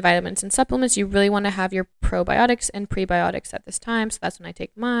 And then vitamins and supplements. You really want to have your probiotics and prebiotics at this time. So that's when I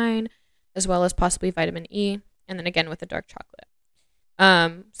take mine, as well as possibly vitamin E. And then again with the dark chocolate.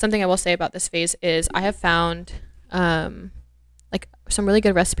 Something I will say about this phase is I have found like some really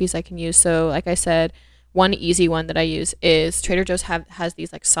good recipes I can use. So like I said, one easy one that I use is Trader Joe's has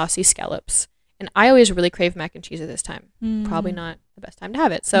these like saucy scallops. And I always really crave mac and cheese at this time. Probably not the best time to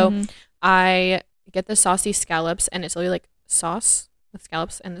have it. So I get the saucy scallops, and it's literally like sauce with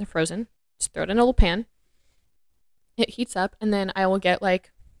scallops, and they're frozen. Just throw it in a little pan. It heats up, and then I will get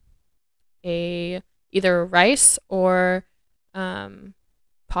like either rice or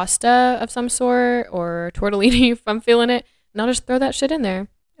pasta of some sort or tortellini if I'm feeling it, and I'll just throw that shit in there.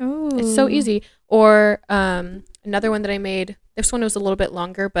 Oh, It's so easy. Or another one that I made. This one was a little bit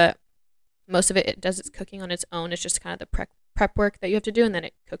longer, but most of it does its cooking on its own. It's just kind of the prep work that you have to do, and then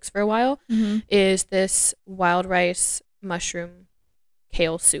it cooks for a while. Is this wild rice mushroom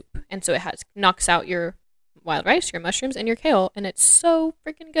kale soup, and so it knocks out your wild rice, your mushrooms, and your kale, and it's so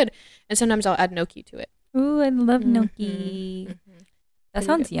freaking good. And sometimes I'll add gnocchi to it. Ooh, I love gnocchi. That Pretty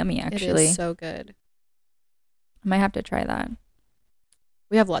sounds good. yummy, It actually. is so good. I might have to try that.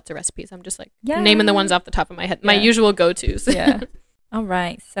 We have lots of recipes. I'm just like naming the ones off the top of my head. My usual go-tos. Yeah. All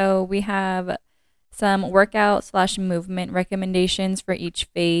right. So we have some workout/movement recommendations for each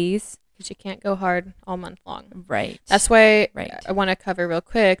phase. Because you can't go hard all month long. Right. That's why Right. I want to cover real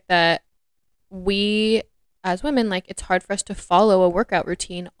quick that we, as women, like it's hard for us to follow a workout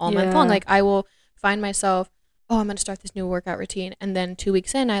routine all month long. Yeah. Like I will find myself, oh, I'm going to start this new workout routine. And then 2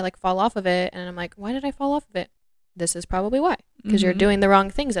 weeks in, I like fall off of it. And I'm like, why did I fall off of it? This is probably why. Because you're doing the wrong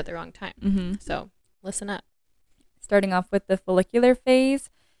things at the wrong time. So listen up. Starting off with the follicular phase,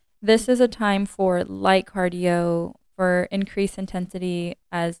 this is a time for light cardio for increased intensity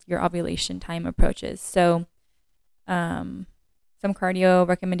as your ovulation time approaches. So some cardio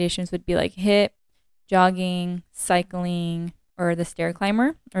recommendations would be like HIIT, jogging, cycling, or the stair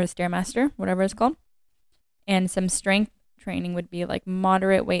climber or the stairmaster, whatever it's called. And some strength training would be like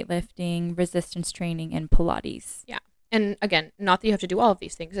moderate weightlifting, resistance training, and Pilates. Yeah. And again, not that you have to do all of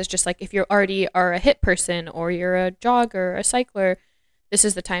these things. It's just like if you already are a HIIT person or you're a jogger, a cycler, this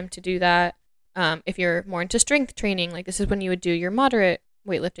is the time to do that. If you're more into strength training, like this is when you would do your moderate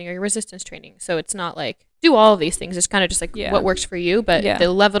weightlifting or your resistance training. So it's not like do all of these things. It's kind of just like what works for you. But the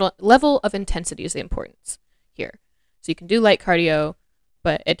level of intensity is the importance here. So you can do light cardio,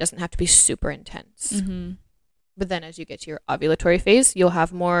 but it doesn't have to be super intense. But then as you get to your ovulatory phase, you'll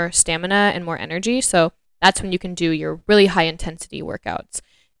have more stamina and more energy. So that's when you can do your really high intensity workouts.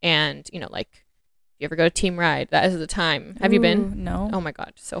 And, you know, like if you ever go to Team Ride, that is the time. Have you been? No. Oh my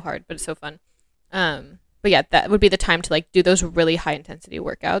God. So hard, but it's so fun. But yeah, that would be the time to like do those really high intensity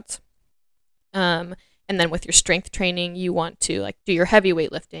workouts. And then with your strength training, you want to like do your heavy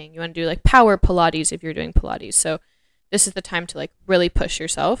weightlifting. You want to do like power Pilates if you're doing Pilates. So this is the time to like really push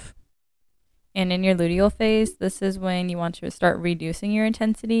yourself. And in your luteal phase, this is when you want to start reducing your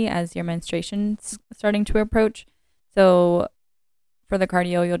intensity as your menstruation's starting to approach. So for the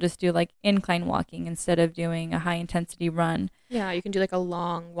cardio, you'll just do like incline walking instead of doing a high intensity run. Yeah, you can do like a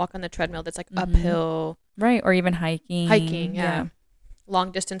long walk on the treadmill that's like uphill. Right, or even hiking. Hiking, yeah.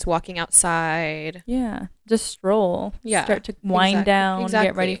 Long distance walking outside. Yeah, just stroll. Yeah, start to wind down,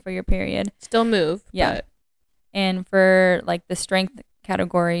 get ready for your period. Still move. Yeah. But and for like the strength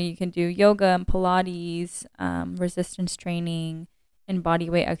category. You can do yoga and Pilates, resistance training, and body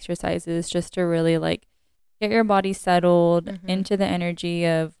weight exercises just to really like get your body settled into the energy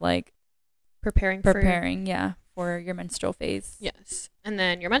of like preparing for your menstrual phase. Yes. And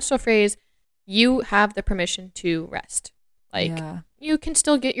then your menstrual phase, you have the permission to rest. Like you can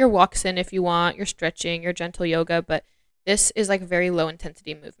still get your walks in if you want, your stretching, your gentle yoga, but this is like very low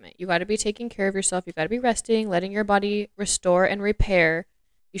intensity movement. You got to be taking care of yourself. You got to be resting, letting your body restore and repair.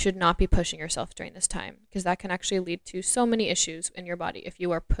 You should not be pushing yourself during this time because that can actually lead to so many issues in your body if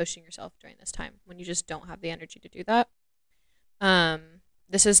you are pushing yourself during this time when you just don't have the energy to do that.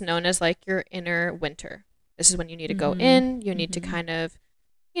 This is known as like your inner winter. This is when you need to go in. You need to kind of,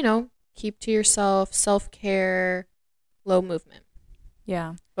 keep to yourself, self-care, low movement.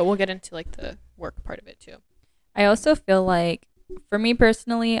 Yeah. But we'll get into like the work part of it too. I also feel like for me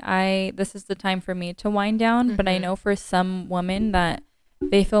personally, this is the time for me to wind down, but I know for some women that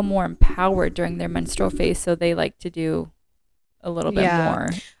they feel more empowered during their menstrual phase, so they like to do a little bit more.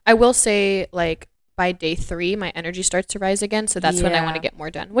 I will say like by day 3, my energy starts to rise again, so that's when I want to get more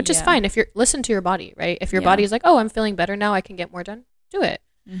done, which is fine if listen to your body, right? If your body is like, oh, I'm feeling better now, I can get more done, do it.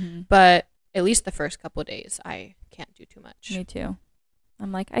 But at least the first couple of days, I can't do too much. Me too.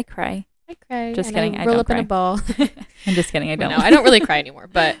 I'm like, I cry. Just kidding. I roll up in a ball. I'm just kidding. I don't. No, I don't really cry anymore,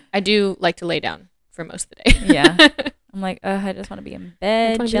 but I do like to lay down for most of the day. Yeah. I'm like, I just want to be in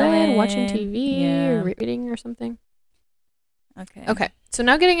bed, chilling, watching TV, or reading or something. Okay. So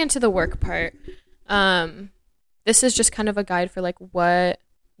now getting into the work part. This is just kind of a guide for like what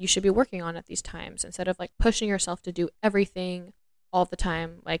you should be working on at these times instead of like pushing yourself to do everything all the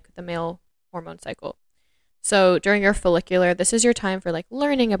time, like the male hormone cycle. So during your follicular, this is your time for like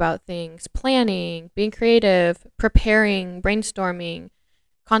learning about things, planning, being creative, preparing, brainstorming,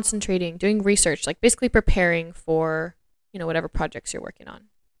 concentrating, doing research, like basically preparing for, whatever projects you're working on.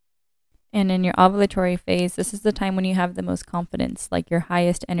 And in your ovulatory phase, this is the time when you have the most confidence, like your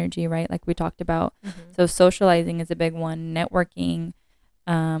highest energy, right? Like we talked about. So socializing is a big one, networking,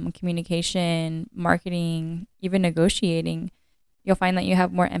 communication, marketing, even negotiating. You'll find that you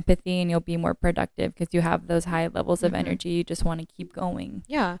have more empathy and you'll be more productive because you have those high levels of energy. You just want to keep going.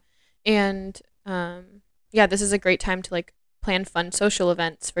 Yeah. And this is a great time to like plan fun social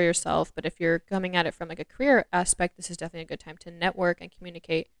events for yourself. But if you're coming at it from like a career aspect, this is definitely a good time to network and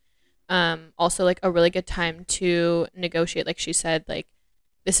communicate. Also like a really good time to negotiate. Like she said, like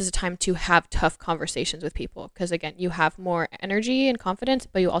this is a time to have tough conversations with people because again, you have more energy and confidence,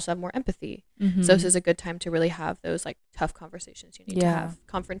 but you also have more empathy. So this is a good time to really have those like tough conversations. You need to have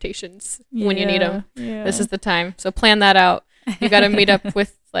confrontations when you need them. This is the time. So plan that out. You got to meet up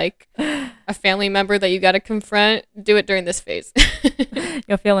with like a family member that you got to confront. Do it during this phase.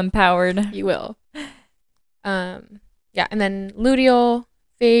 You'll feel empowered. You will. And then luteal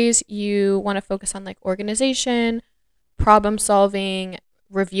phase, you want to focus on like organization, problem solving,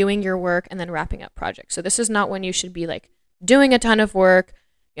 reviewing your work, and then wrapping up projects. So this is not when you should be like doing a ton of work,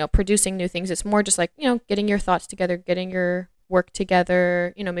 producing new things. It's more just like, getting your thoughts together, getting your work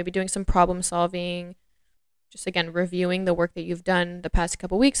together, maybe doing some problem solving, just again, reviewing the work that you've done the past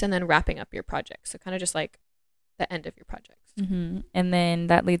couple weeks and then wrapping up your projects. So kind of just like the end of your projects. And then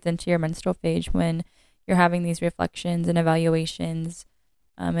that leads into your menstrual phase when you're having these reflections and evaluations.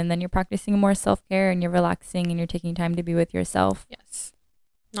 And then you're practicing more self-care and you're relaxing and you're taking time to be with yourself. Yes.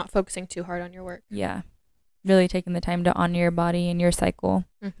 Not focusing too hard on your work. Yeah. Really taking the time to honor your body and your cycle.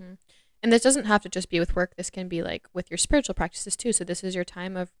 And this doesn't have to just be with work. This can be like with your spiritual practices too. So this is your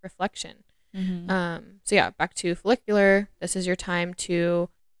time of reflection. Back to follicular. This is your time to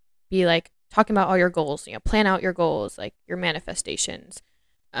be like talking about all your goals, plan out your goals, like your manifestations.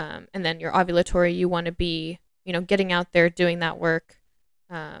 And then your ovulatory, you want to be, getting out there, doing that work,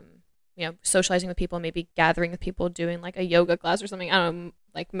 socializing with people, maybe gathering with people, doing like a yoga class or something, I don't know,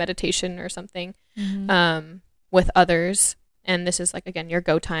 like meditation or something, with others. And this is like, again, your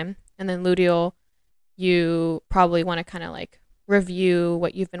go time. And then luteal, you probably want to kind of like review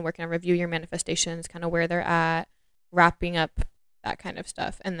what you've been working on, review your manifestations, kind of where they're at, wrapping up that kind of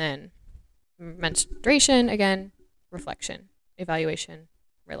stuff. And then menstruation, again, reflection, evaluation,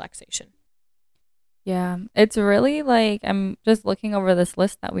 relaxation. Yeah, it's really like, I'm just looking over this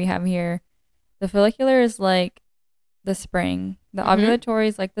list that we have here. The follicular is like the spring. The ovulatory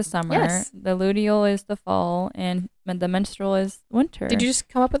is like the summer. Yes. The luteal is the fall. And the menstrual is winter. Did you just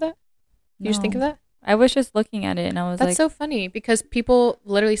come up with that? Did you just think of that? I was just looking at it and I was That's so funny because people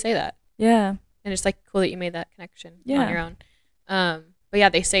literally say that. Yeah. And it's like cool that you made that connection on your own. But yeah,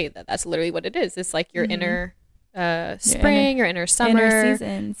 they say that that's literally what it is. It's like your inner spring, your inner summer, inner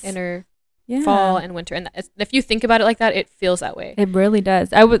seasons. fall and winter. And if you think about it like that, it feels that way. It really does.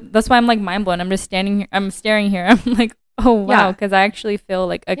 That's why I'm like mind blown. I'm just standing here. I'm staring here. I'm like, oh wow, because I actually feel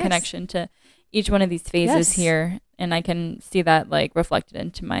like a connection to each one of these phases here, and I can see that like reflected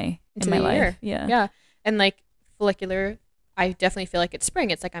into my life. Yeah. And like follicular, I definitely feel like it's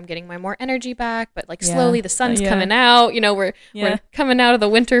spring. It's like I'm getting my more energy back, but like slowly the sun's coming out. You know, we're coming out of the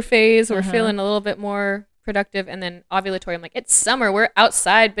winter phase. We're feeling a little bit more productive. And then ovulatory, I'm like, it's summer. We're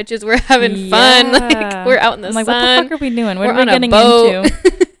outside, bitches. We're having fun. Like we're out in the sun. Like, what the fuck are we doing? What are we getting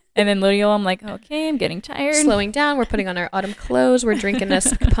into? And then luteal, I'm like, okay, I'm getting tired. Slowing down. We're putting on our autumn clothes. We're drinking a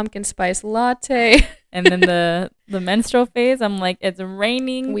pumpkin spice latte. And then the menstrual phase, I'm like, it's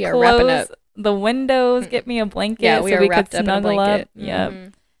raining. We are wrapping up the windows. Get me a blanket. Yeah, we so are we wrapped could up in a blanket.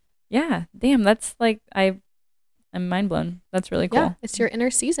 Yep. Yeah. Damn. That's like I'm mind blown. That's really cool. Yeah, it's your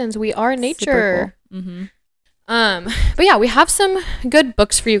inner seasons. We are nature. Super cool. But yeah, we have some good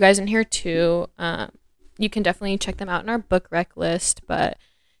books for you guys in here too. You can definitely check them out in our book rec list. But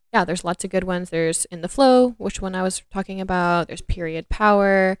yeah, there's lots of good ones. There's In the Flow, which one I was talking about. There's Period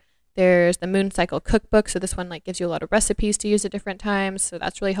Power. There's the Moon Cycle Cookbook. So this one like gives you a lot of recipes to use at different times. So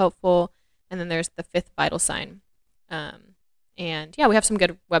that's really helpful. And then there's the Fifth Vital Sign. And yeah, we have some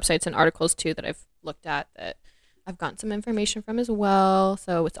good websites and articles too that I've looked at that I've gotten some information from as well.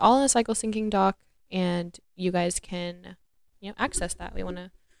 So it's all in the Cycle Syncing doc, and you guys can, access that. We want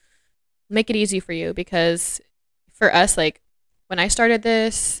to make it easy for you, because for us, like when I started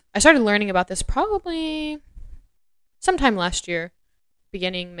learning about this probably sometime last year,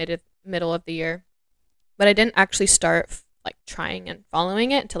 beginning middle of the year, but I didn't actually start like trying and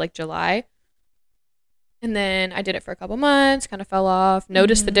following it until like July. And then I did it for a couple months, kind of fell off,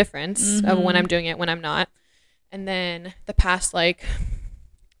 noticed the difference of when I'm doing it, when I'm not. And then the past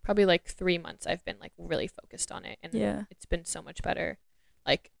probably like 3 months, I've been like really focused on it, and it's been so much better.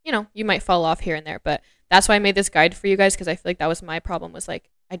 Like, you might fall off here and there, but that's why I made this guide for you guys, because I feel like that was my problem, was like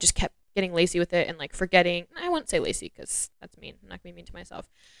I just kept getting lazy with it and like forgetting. I wouldn't say lazy because that's mean. I'm not gonna be mean to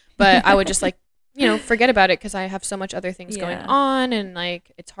myself, but I would just like forget about it because I have so much other things going on, and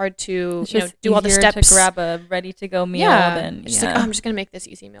like it's hard to do all the steps to grab a ready to go meal. Like, I'm just gonna make this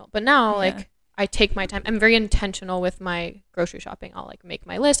easy meal. But now like I take my time. I'm very intentional with my grocery shopping. I'll like make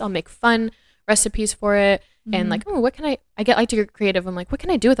my list. I'll make fun recipes for it, and like, oh, what can I get like to get creative. I'm like, what can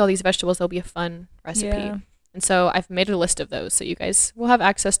I do with all these vegetables that'll be a fun recipe? And so I've made a list of those, so you guys will have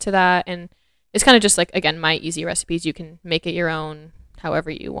access to that. And it's kind of just like, again, my easy recipes. You can make it your own however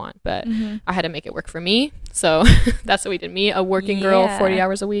you want, but I had to make it work for me. So that's what we did. Me, a working girl, 40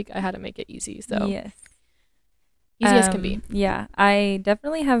 hours a week, I had to make it easy. So easy as can be. Yeah, I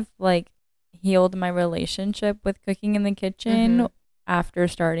definitely have like healed my relationship with cooking in the kitchen after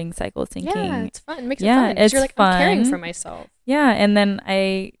starting Cycle Syncing. Yeah, it's fun. It makes it fun. It's you're like, fun. I'm caring for myself. Yeah, and then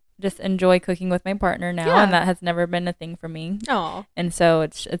I just enjoy cooking with my partner now, and that has never been a thing for me. Oh, and so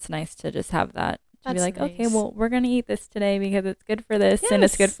it's nice to just have that. To be like, nice. Okay, well, we're gonna eat this today because it's good for this, and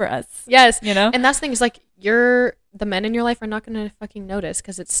it's good for us. Yes, And that's the thing, is like the men in your life are not gonna fucking notice,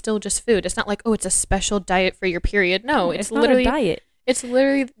 because it's still just food. It's not like, oh, it's a special diet for your period. No, it's literally not a diet. It's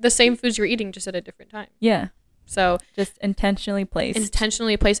literally the same foods you're eating, just at a different time. Yeah. So just intentionally placed.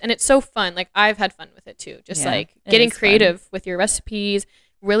 And it's so fun. Like I've had fun with it too. Just like getting creative with your recipes,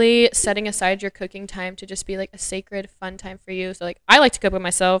 really setting aside your cooking time to just be like a sacred, fun time for you. So like I like to cook with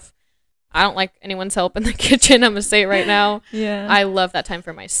myself. I don't like anyone's help in the kitchen. I'm going to say it right now. Yeah. I love that time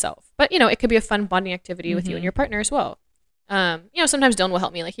for myself. But, it could be a fun bonding activity with you and your partner as well. Sometimes Dylan will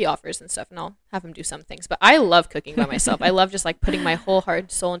help me, like he offers and stuff, and I'll have him do some things. But I love cooking by myself. I love just like putting my whole heart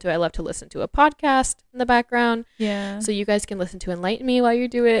and soul into it. I love to listen to a podcast in the background. Yeah. So you guys can listen to Enlighten Me while you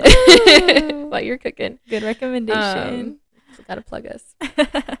do it, while you're cooking. Good recommendation. So gotta plug us.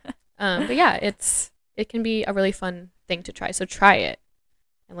 But yeah, it can be a really fun thing to try. So try it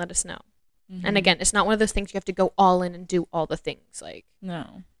and let us know. And again, it's not one of those things you have to go all in and do all the things. Like,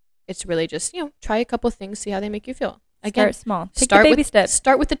 no, it's really just, try a couple things, see how they make you feel. Again, start small. Take the baby steps.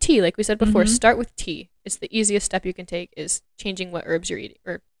 Start with the tea, like we said before. Start with tea. It's the easiest step you can take, is changing what herbs you're eating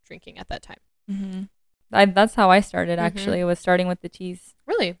or drinking at that time. That's how I started, actually, was starting with the teas.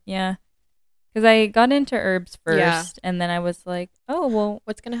 Really? Yeah. Because I got into herbs first, and then I was like, oh, well,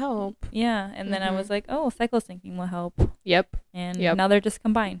 what's going to help? Yeah. And then I was like, oh, Cycle Syncing will help. Yep. And now they're just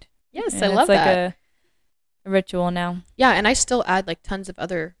combined. Yes, and I love that. It's like a ritual now. Yeah, and I still add like tons of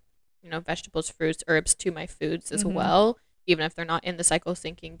other, vegetables, fruits, herbs to my foods as well, even if they're not in the Cycle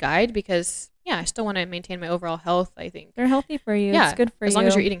Syncing guide, because I still want to maintain my overall health. I think they're healthy for you. Yeah, it's good for you. As long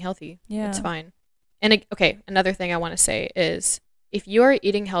as you're eating healthy, it's fine. And another thing I want to say is, if you are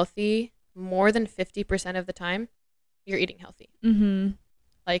eating healthy more than 50% of the time, you're eating healthy.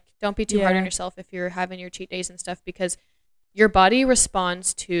 Like, don't be too hard on yourself if you're having your cheat days and stuff, because your body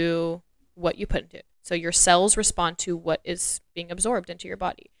responds to what you put into it. So your cells respond to what is being absorbed into your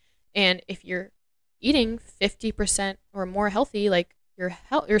body. And if you're eating 50% or more healthy, like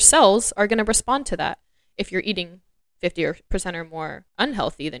your cells are going to respond to that. If you're eating 50% or more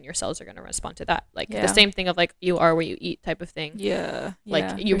unhealthy, then your cells are going to respond to that. Like the same thing of like you are where you eat type of thing. Yeah.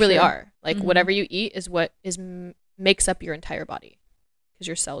 Like you really are. Like whatever you eat is what makes up your entire body, because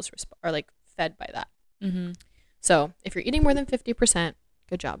your cells are like fed by that. Mm-hmm. So if you're eating more than 50%,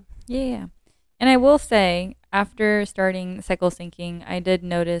 good job. Yeah. And I will say, after starting cycle syncing, I did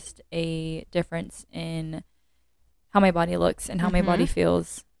notice a difference in how my body looks and how my body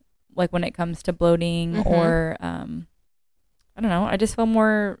feels, like when it comes to bloating or, I don't know, I just feel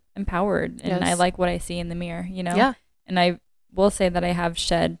more empowered, and I like what I see in the mirror, you know? Yeah. And I will say that I have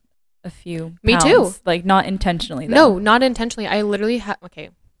shed a few pounds. Me too. Like, not intentionally, though. No, not intentionally. I literally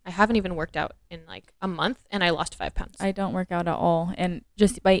I haven't even worked out in like a month, and I lost 5 pounds. I don't work out at all. And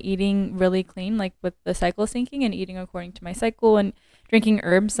just by eating really clean, like with the cycle syncing and eating according to my cycle and drinking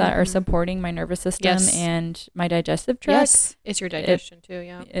herbs that are supporting my nervous system and my digestive tract. Yes, it's your digestion too,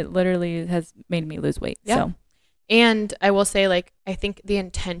 yeah. It literally has made me lose weight. Yeah. So. And I will say, like, I think the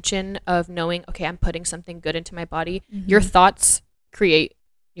intention of knowing, okay, I'm putting something good into my body, your thoughts create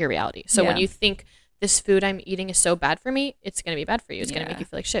your reality. So when you think, this food I'm eating is so bad for me, it's going to be bad for you. It's going to make you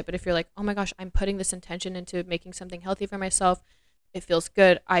feel like shit. But if you're like, oh my gosh, I'm putting this intention into making something healthy for myself, it feels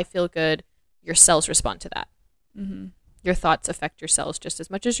good, I feel good, your cells respond to that. Mm-hmm. Your thoughts affect your cells just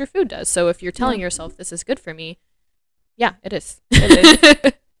as much as your food does. So if you're telling yourself this is good for me, yeah, it is.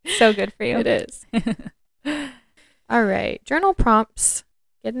 It is. So good for you. It is. All right. Journal prompts.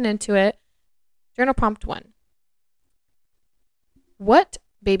 Getting into it. Journal prompt 1. What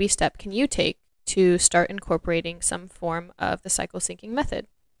baby step can you take to start incorporating some form of the cycle syncing method?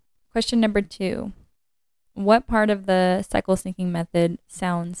 Question number 2. What part of the cycle syncing method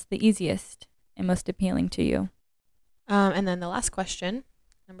sounds the easiest and most appealing to you? And then the last question,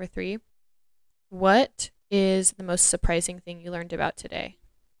 number 3. What is the most surprising thing you learned about today?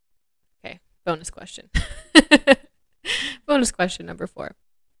 Okay, bonus question. Bonus question number 4.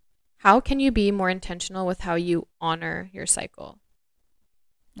 How can you be more intentional with how you honor your cycle?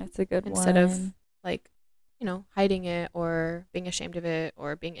 That's a good Instead one. of like, hiding it or being ashamed of it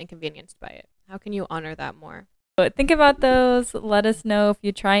or being inconvenienced by it. How can you honor that more? But think about those. Let us know if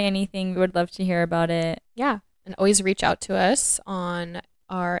you try anything. We would love to hear about it. Yeah. And always reach out to us on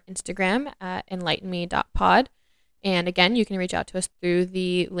our Instagram at enlightenme.pod. And again, you can reach out to us through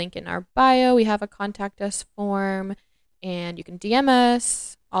the link in our bio. We have a contact us form, and you can DM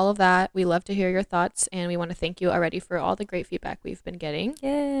us, all of that. We love to hear your thoughts, and we want to thank you already for all the great feedback we've been getting.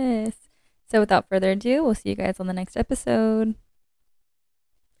 Yes. So without further ado, we'll see you guys on the next episode.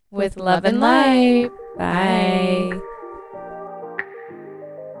 With love and light. Bye.